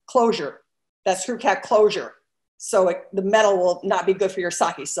closure, that screw cap closure. So the metal will not be good for your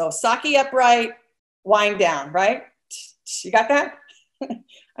sake. So sake upright, wine down, right? You got that?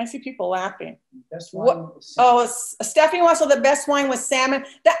 I see people laughing. Best wine Stephanie wants to know the best wine with salmon.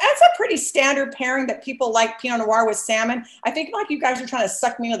 That's a pretty standard pairing that people like Pinot Noir with salmon. I think like you guys are trying to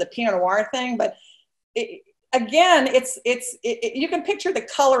suck me into the Pinot Noir thing, but again, you can picture the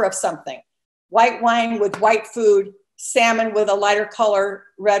color of something. White wine with white food, salmon with a lighter color,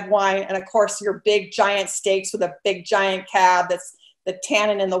 red wine, and of course your big giant steaks with a big giant cab. That's the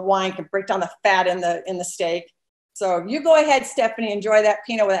tannin in the wine can break down the fat in the steak. So you go ahead, Stephanie, enjoy that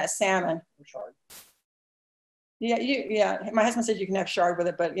Pinot with that salmon. Chard. Yeah, my husband said you can have chard with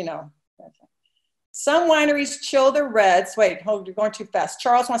it, but you know. Some wineries chill their reds. Wait, hold, you're going too fast.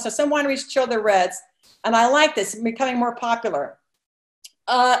 Charles wants to know, some wineries chill their reds, and I like this, it's becoming more popular.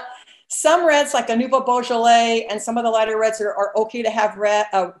 Some reds, like a Nouveau Beaujolais and some of the lighter reds are okay to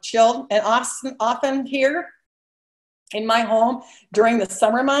have chilled. And often here in my home during the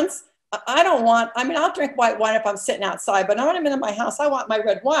summer months, I'll drink white wine if I'm sitting outside, but when I'm in my house, I want my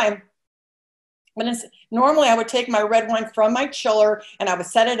red wine. Normally I would take my red wine from my chiller and I would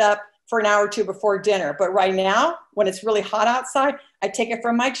set it up for an hour or two before dinner. But right now, when it's really hot outside, I take it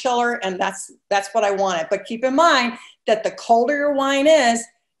from my chiller and that's what I want it. But keep in mind that the colder your wine is,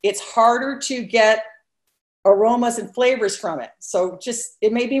 it's harder to get aromas and flavors from it. So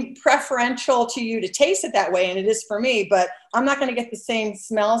it may be preferential to you to taste it that way, and it is for me, but I'm not gonna get the same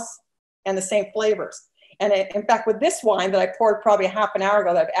smells and the same flavors. And in fact, with this wine that I poured probably half an hour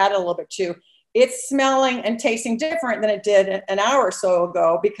ago that I've added a little bit to, it's smelling and tasting different than it did an hour or so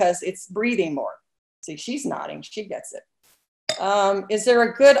ago because it's breathing more. See, she's nodding, she gets it. Is there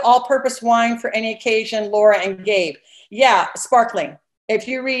a good all-purpose wine for any occasion, Laura and Gabe? Yeah, sparkling. If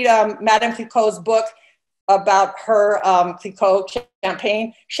you read Madame Clicquot's book about her Clicquot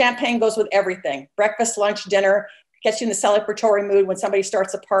champagne goes with everything. Breakfast, lunch, dinner, gets you in the celebratory mood when somebody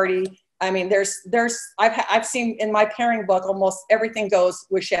starts a party. I mean, I've seen in my pairing book, almost everything goes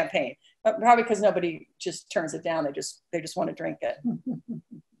with champagne. Probably because nobody just turns it down. They just want to drink it.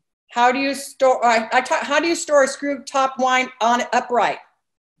 How do you store? How do you store a screw top wine on upright?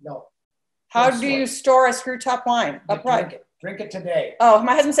 No. How do you store a screw top wine upright? Drink it today. Oh,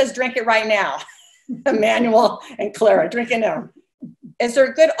 my husband says drink it right now. Emmanuel and Clara, drink it now. Is there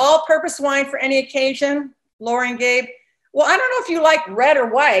a good all-purpose wine for any occasion, Laura and Gabe? Well, I don't know if you like red or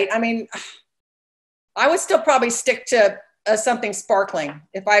white. I mean, I would still probably stick to something sparkling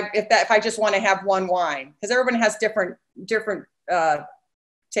if I just want to have one wine, because everyone has different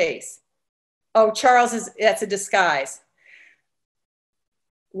tastes. Oh, Charles that's a disguise.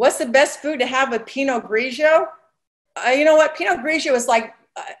 What's the best food to have with Pinot Grigio? You know what? Pinot Grigio is like,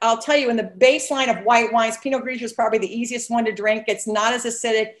 I'll tell you, in the baseline of white wines, Pinot Grigio is probably the easiest one to drink. It's not as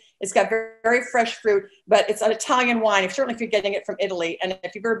acidic. It's got very, very fresh fruit, but it's an Italian wine, certainly if you're getting it from Italy. And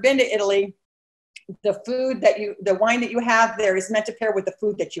if you've ever been to Italy, the wine that you have there is meant to pair with the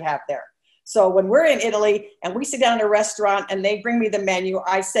food that you have there. So when we're in Italy and we sit down in a restaurant and they bring me the menu,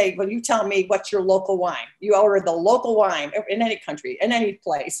 I say, well, you tell me what's your local wine. You order the local wine in any country, in any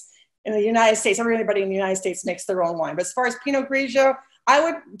place. In the United States, everybody in the United States makes their own wine. But as far as Pinot Grigio,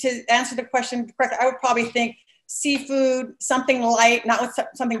 to answer the question correctly, I would probably think seafood, something light, not with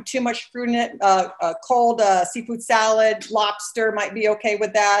something too much fruit in it. A cold seafood salad, lobster might be okay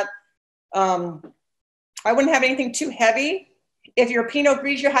with that. I wouldn't have anything too heavy. If your Pinot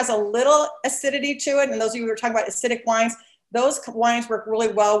Grigio has a little acidity to it, and those of you who are talking about acidic wines, those wines work really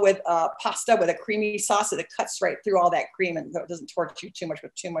well with pasta with a creamy sauce that cuts right through all that cream and it doesn't torture you too much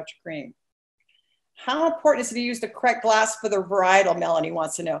with too much cream. How important is it to use the correct glass for the varietal, Melanie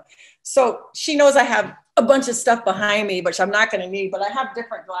wants to know. So she knows I have a bunch of stuff behind me, which I'm not going to need, but I have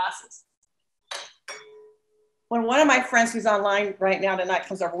different glasses. When one of my friends who's online right now tonight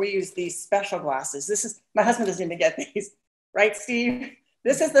comes over, we use these special glasses. My husband doesn't even get these, right, Steve?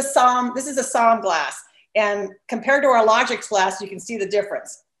 This is a Somm glass. And compared to our Logix glass, you can see the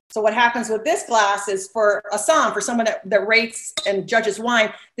difference. So what happens with this glass is for a Somm, for someone that rates and judges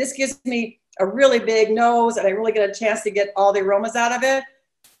wine, this gives me a really big nose and I really get a chance to get all the aromas out of it.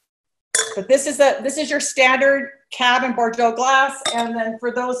 But this is your standard Cab and Bordeaux glass. And then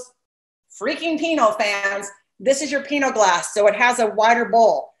for those freaking Pinot fans, this is your Pinot glass. So it has a wider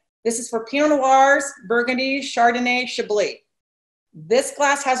bowl. This is for Pinot Noirs, Burgundy, Chardonnay, Chablis. This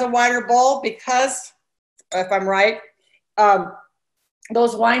glass has a wider bowl because, if I'm right,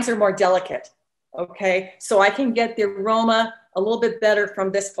 those wines are more delicate, okay? So I can get the aroma a little bit better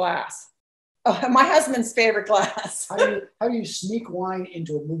from this glass. Oh, my husband's favorite glass. How do you sneak wine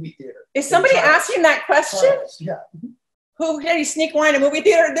into a movie theater? Is somebody asking that question? Yeah. How do you sneak wine in a movie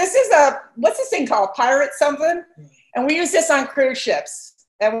theater? This is what's this thing called? Pirate something? And we use this on cruise ships.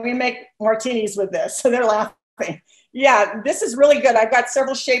 And we make martinis with this. So they're laughing. Yeah, this is really good. I've got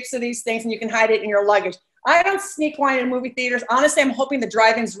several shapes of these things and you can hide it in your luggage. I don't sneak wine in movie theaters. Honestly, I'm hoping the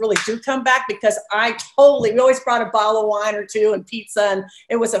drive-ins really do come back because we always brought a bottle of wine or two and pizza and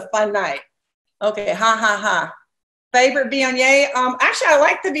it was a fun night. Okay, ha, ha, ha. Favorite Viognier? Actually, I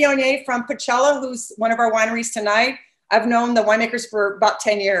like the Viognier from Pacella, who's one of our wineries tonight. I've known the winemakers for about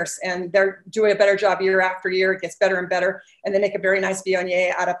 10 years and they're doing a better job year after year. It gets better and better. And they make a very nice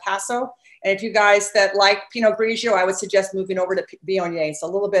Viognier out of Paso. And if you guys that like Pinot Grigio, I would suggest moving over to Viognier. I think it's a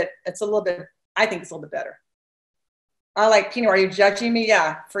little bit better. I like Pinot. Are you judging me?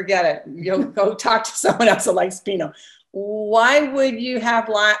 Yeah, forget it. You'll go talk to someone else that likes Pinot. Why would you have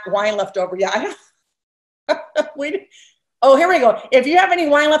wine left over? Yeah, oh, here we go. If you have any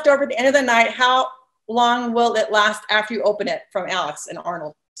wine left over at the end of the night, how long will it last after you open it? From Alex and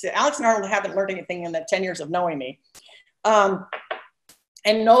Arnold. So Alex and Arnold haven't learned anything in the 10 years of knowing me. And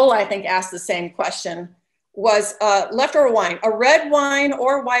Nola, I think, asked the same question, was leftover wine, a red wine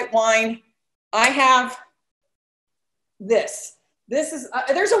or white wine. I have this. This is,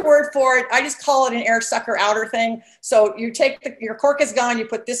 there's a word for it. I just call it an air sucker outer thing. So you take, your cork is gone, you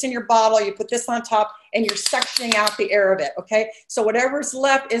put this in your bottle, you put this on top, and you're suctioning out the air of it, okay? So whatever's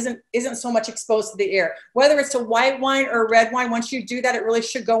left isn't so much exposed to the air. Whether it's a white wine or a red wine, once you do that, it really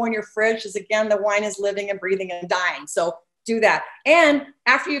should go in your fridge, because again, the wine is living and breathing and dying. So do that. And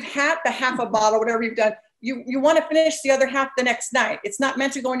after you've had the half a bottle, whatever you've done, you want to finish the other half the next night. It's not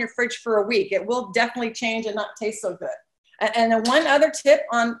meant to go in your fridge for a week. It will definitely change and not taste so good. And then one other tip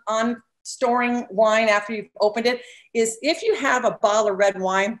on storing wine after you've opened it is if you have a bottle of red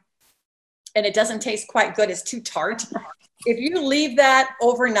wine and it doesn't taste quite good, it's too tart. If you leave that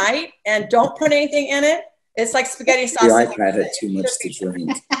overnight and don't put anything in it, it's like spaghetti sauce. The iPad had too much to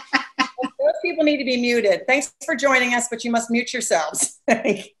drink. Those people need to be muted. Thanks for joining us, but you must mute yourselves.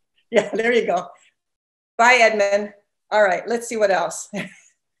 Yeah, there you go. Bye, Edmund. All right, let's see what else.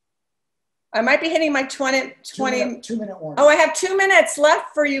 I might be hitting my 20 2-minute warning. Oh, I have 2 minutes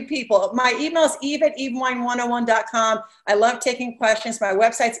left for you people. My email is eve@evewine101.com. I love taking questions. My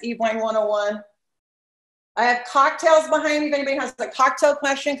website's evewine101. I have cocktails behind me if anybody has a cocktail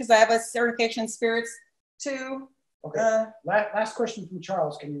question, because I have a certification in spirits too. Okay. Last question from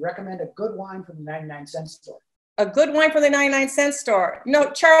Charles. Can you recommend a good wine from the 99-cent store? A good wine from the 99-cent store.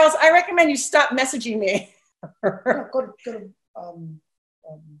 No, Charles, I recommend you stop messaging me. Go to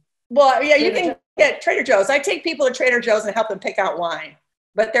well, yeah, you can get Trader Joe's. I take people to Trader Joe's and help them pick out wine.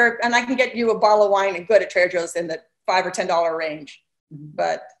 But and I can get you a bottle of wine and good at Trader Joe's in the $5 or $10 range.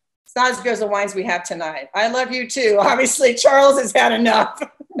 But it's not as good as the wines we have tonight. I love you too. Obviously, Charles has had enough.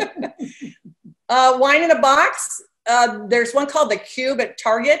 Wine in a box. There's one called the Cube at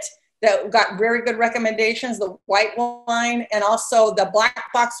Target that got very good recommendations. The white wine and also the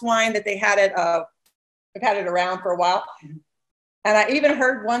black box wine that they had it. They've had it around for a while. And I even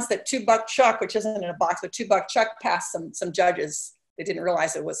heard once that 2 Buck Chuck, which isn't in a box, but 2 Buck Chuck passed some judges. They didn't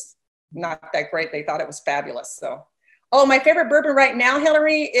realize it was not that great. They thought it was fabulous. So, oh, my favorite bourbon right now,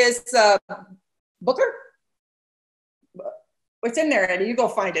 Hillary, is Booker. What's in there, Eddie? You go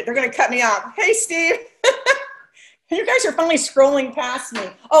find it. They're going to cut me off. Hey, Steve. You guys are finally scrolling past me.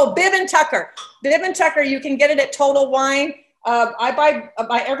 Oh, Bibb and Tucker. Bibb and Tucker, you can get it at Total Wine. I buy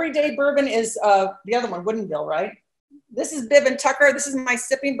my everyday bourbon is the other one, Woodinville, right? This is Bibb and Tucker. This is my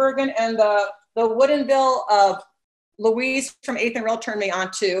sipping bourbon, and the Woodinville Louise from 8th and Rail turned me on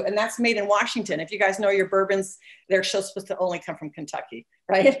to, and that's made in Washington. If you guys know your bourbons, they're supposed to only come from Kentucky,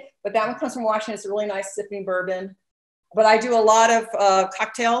 right? But that one comes from Washington. It's a really nice sipping bourbon. But I do a lot of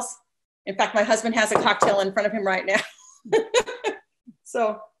cocktails. In fact, my husband has a cocktail in front of him right now.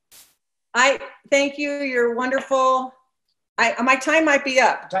 So I thank you. You're wonderful. My time might be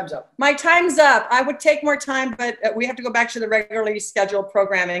up. Time's up. My time's up. I would take more time, but we have to go back to the regularly scheduled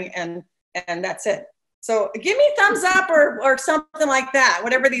programming, and that's it. So give me thumbs up or something like that,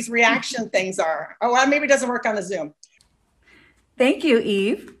 whatever these reaction things are. Oh, well, maybe it doesn't work on the Zoom. Thank you,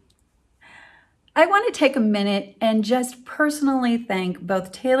 Eve. I want to take a minute and just personally thank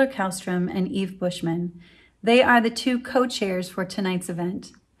both Taylor Kallstrom and Eve Bushman. They are the 2 co-chairs for tonight's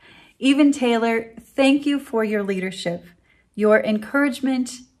event. Eve and Taylor, thank you for your leadership, your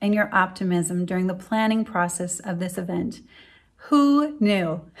encouragement, and your optimism during the planning process of this event. Who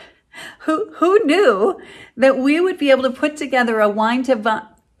knew? Who knew that we would be able to put together a wine to...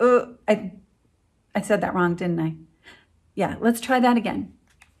 I said that wrong, didn't I? Yeah, let's try that again.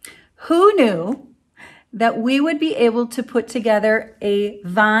 Who knew that we would be able to put together a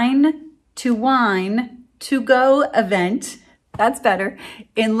Vine2Wine To Go event, that's better,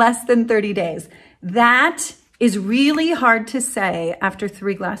 in less than 30 days? That is really hard to say after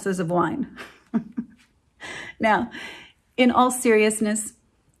 3 glasses of wine. Now, in all seriousness,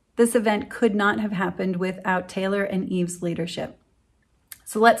 this event could not have happened without Taylor and Eve's leadership.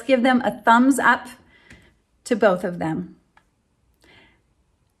 So let's give them a thumbs up to both of them.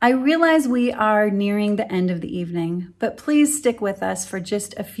 I realize we are nearing the end of the evening, but please stick with us for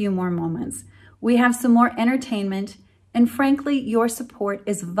just a few more moments. We have some more entertainment, and frankly, your support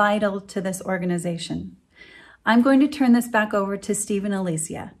is vital to this organization. I'm going to turn this back over to Steve and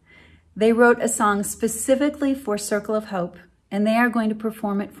Alicia. They wrote a song specifically for Circle of Hope, and they are going to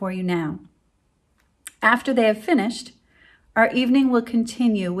perform it for you now. After they have finished, Our evening will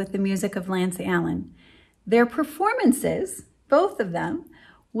continue with the music of Lance Allen. Their performances, both of them,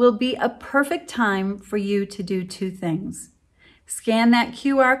 will be a perfect time for you to do two things. Scan that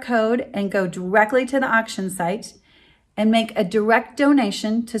QR code and go directly to the auction site and make a direct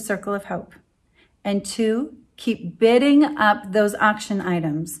donation to Circle of Hope. And two, keep bidding up those auction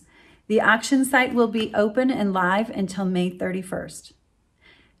items. The auction site will be open and live until May 31st.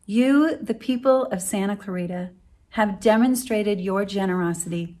 You, the people of Santa Clarita, have demonstrated your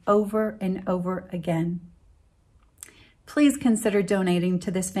generosity over and over again. Please consider donating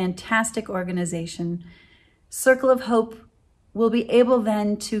to this fantastic organization. Circle of Hope will be able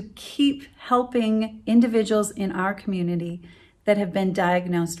then to keep helping individuals in our community that have been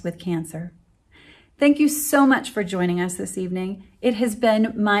diagnosed with cancer. Thank you so much for joining us this evening. It has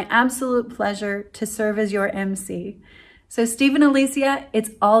been my absolute pleasure to serve as your MC. So Steve and Alicia,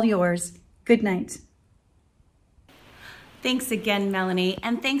 it's all yours. Good night. Thanks again, Melanie,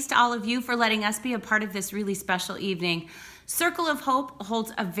 and thanks to all of you for letting us be a part of this really special evening. Circle of Hope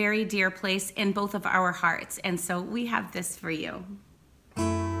holds a very dear place in both of our hearts, and so we have this for you.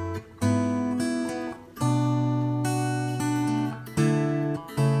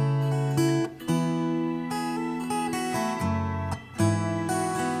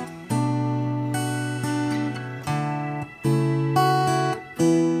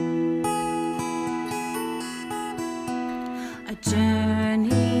 A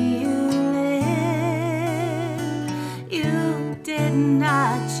journey you live, you did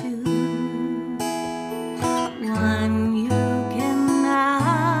not choose, one you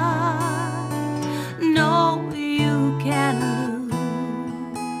cannot, no you can lose.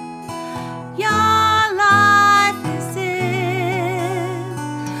 Your life is in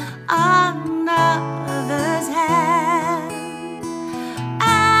another's hand,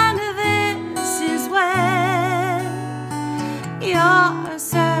 and this is where your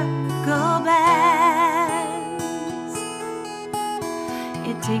circle bends.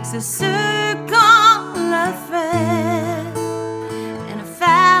 It takes a circle of friends and a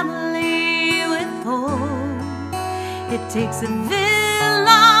family with hope. It takes a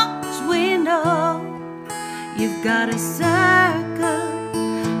village window. You've got a circle,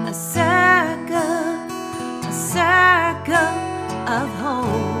 a circle, a circle of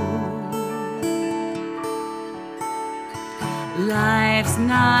hope. Life's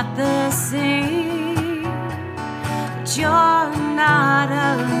not the same, but you're not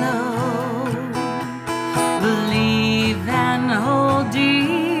alone. Believe and hold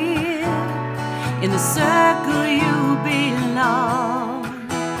dear in the circle you belong.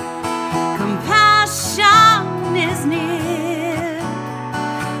 Compassion is near,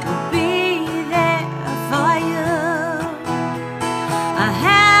 we'll be there for you. A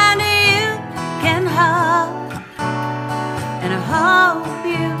hand you can hold, and I hope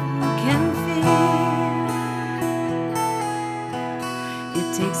you can feel. It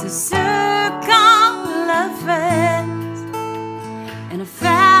takes a circle of friends and a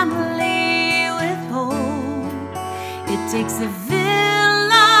family with hope. It takes a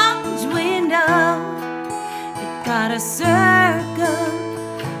village window. It got a circle,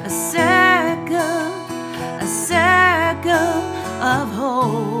 a circle, a circle of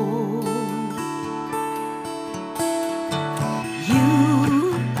hope.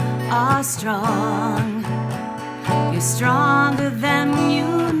 You are strong, you're stronger than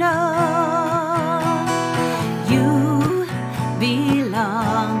you know. You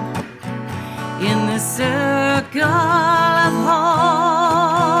belong in the circle of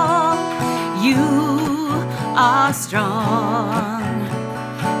hope. You are strong,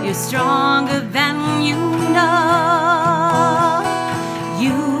 you're stronger than you know.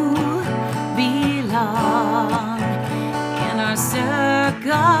 You belong in our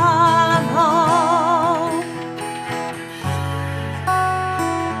circle of hope.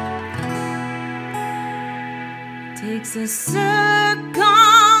 Takes a circle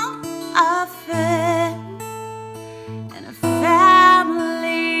of friends and a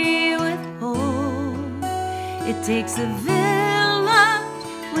family with hope. It takes a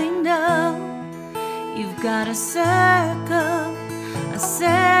village window. You've got a circle, a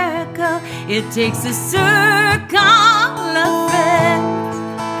circle. It takes a circle of friends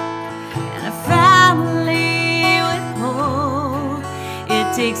and a family with hope.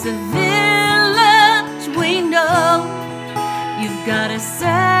 It takes a village window. You've got a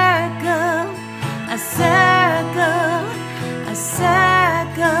circle, a circle, a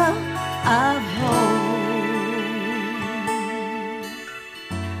circle of hope.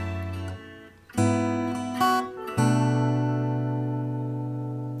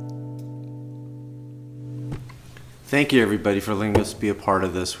 Thank you, everybody, for letting us be a part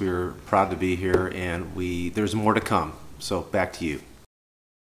of this. We were proud to be here, and there's more to come. So back to you.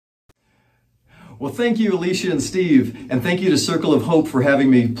 Well, thank you, Alicia and Steve, and thank you to Circle of Hope for having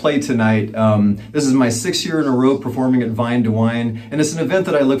me play tonight. This is my 6th year in a row performing at Vine2Wine, and it's an event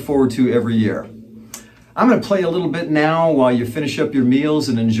that I look forward to every year. I'm going to play a little bit now while you finish up your meals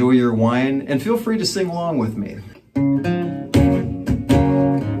and enjoy your wine, and feel free to sing along with me.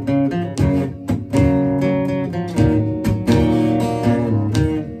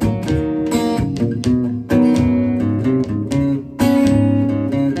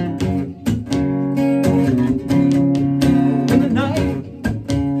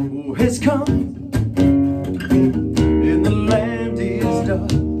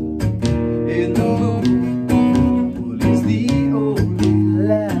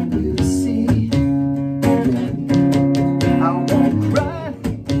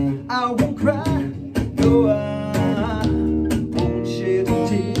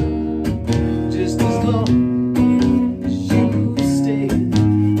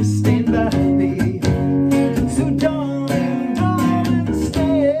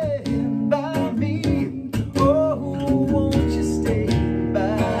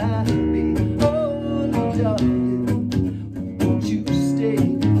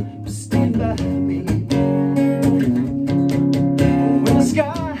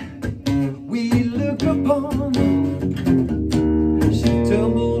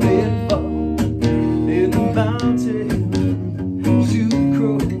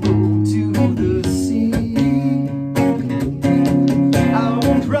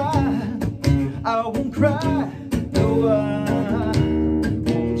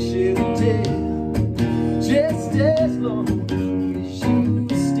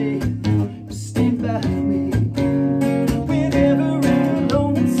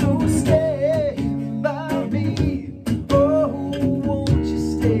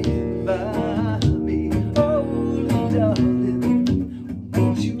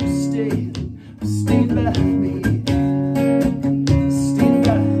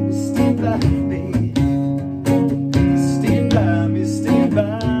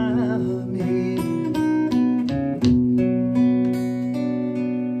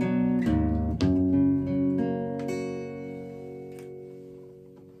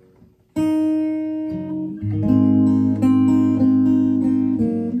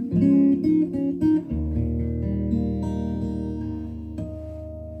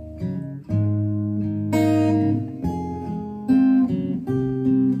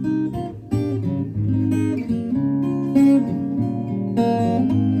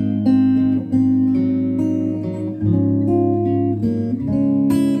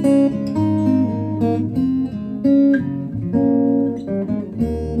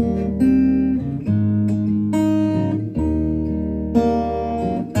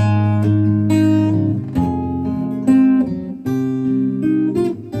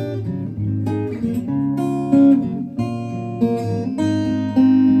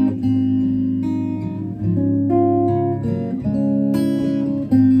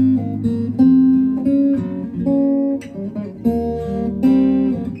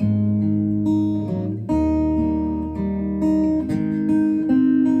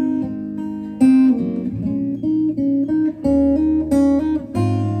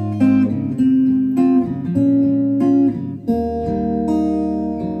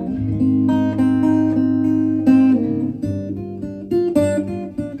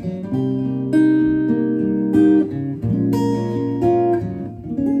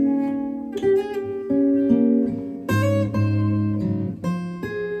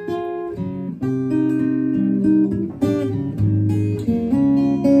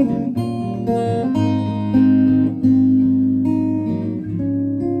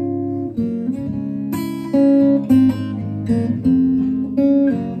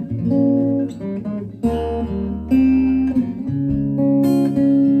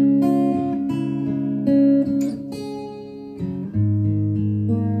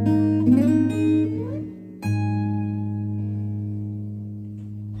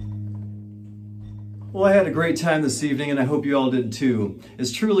 Well, I had a great time this evening, and I hope you all did too.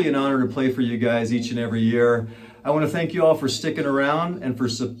 It's truly an honor to play for you guys each and every year. I want to thank you all for sticking around and for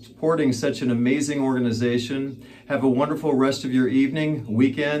supporting such an amazing organization. Have a wonderful rest of your evening,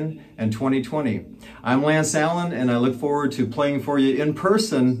 weekend, and 2020. I'm Lance Allen, and I look forward to playing for you in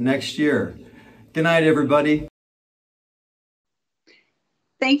person next year. Good night, everybody.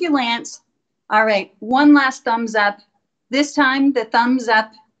 Thank you, Lance. All right, one last thumbs up. This time, the thumbs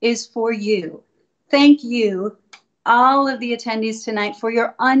up is for you. Thank you, all of the attendees tonight, for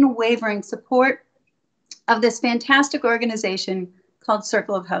your unwavering support of this fantastic organization called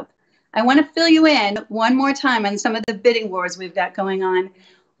Circle of Hope. I want to fill you in one more time on some of the bidding wars we've got going on.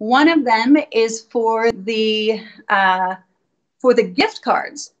 One of them is for the gift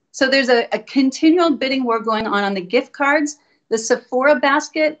cards. So there's a continual bidding war going on the gift cards, the Sephora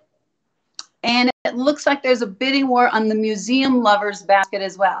basket, and it looks like there's a bidding war on the museum lovers basket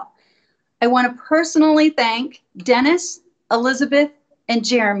as well. I want to personally thank Dennis, Elizabeth, and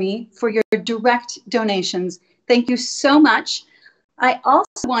Jeremy for your direct donations. Thank you so much. I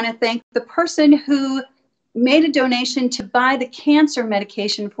also want to thank the person who made a donation to buy the cancer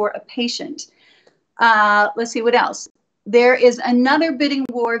medication for a patient. Let's see what else. There is another bidding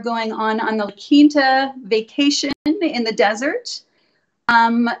war going on the La Quinta vacation in the desert.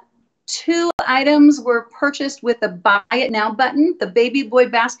 2 items were purchased with the Buy It Now button, the Baby Boy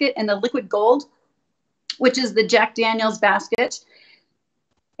basket and the Liquid Gold, which is the Jack Daniels basket.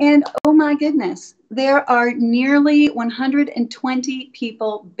 And oh my goodness, there are nearly 120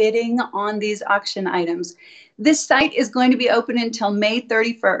 people bidding on these auction items. This site is going to be open until May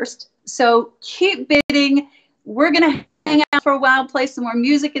 31st. So keep bidding. We're going to hang out for a while, play some more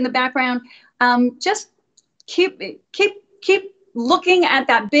music in the background. Just keep looking at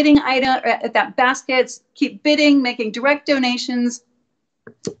that bidding item, at that baskets, keep bidding, making direct donations.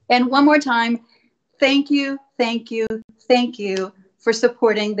 And one more time, thank you, thank you, thank you for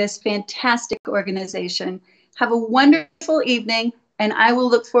supporting this fantastic organization. Have a wonderful evening, and I will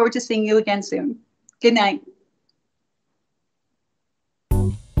look forward to seeing you again soon. Good night.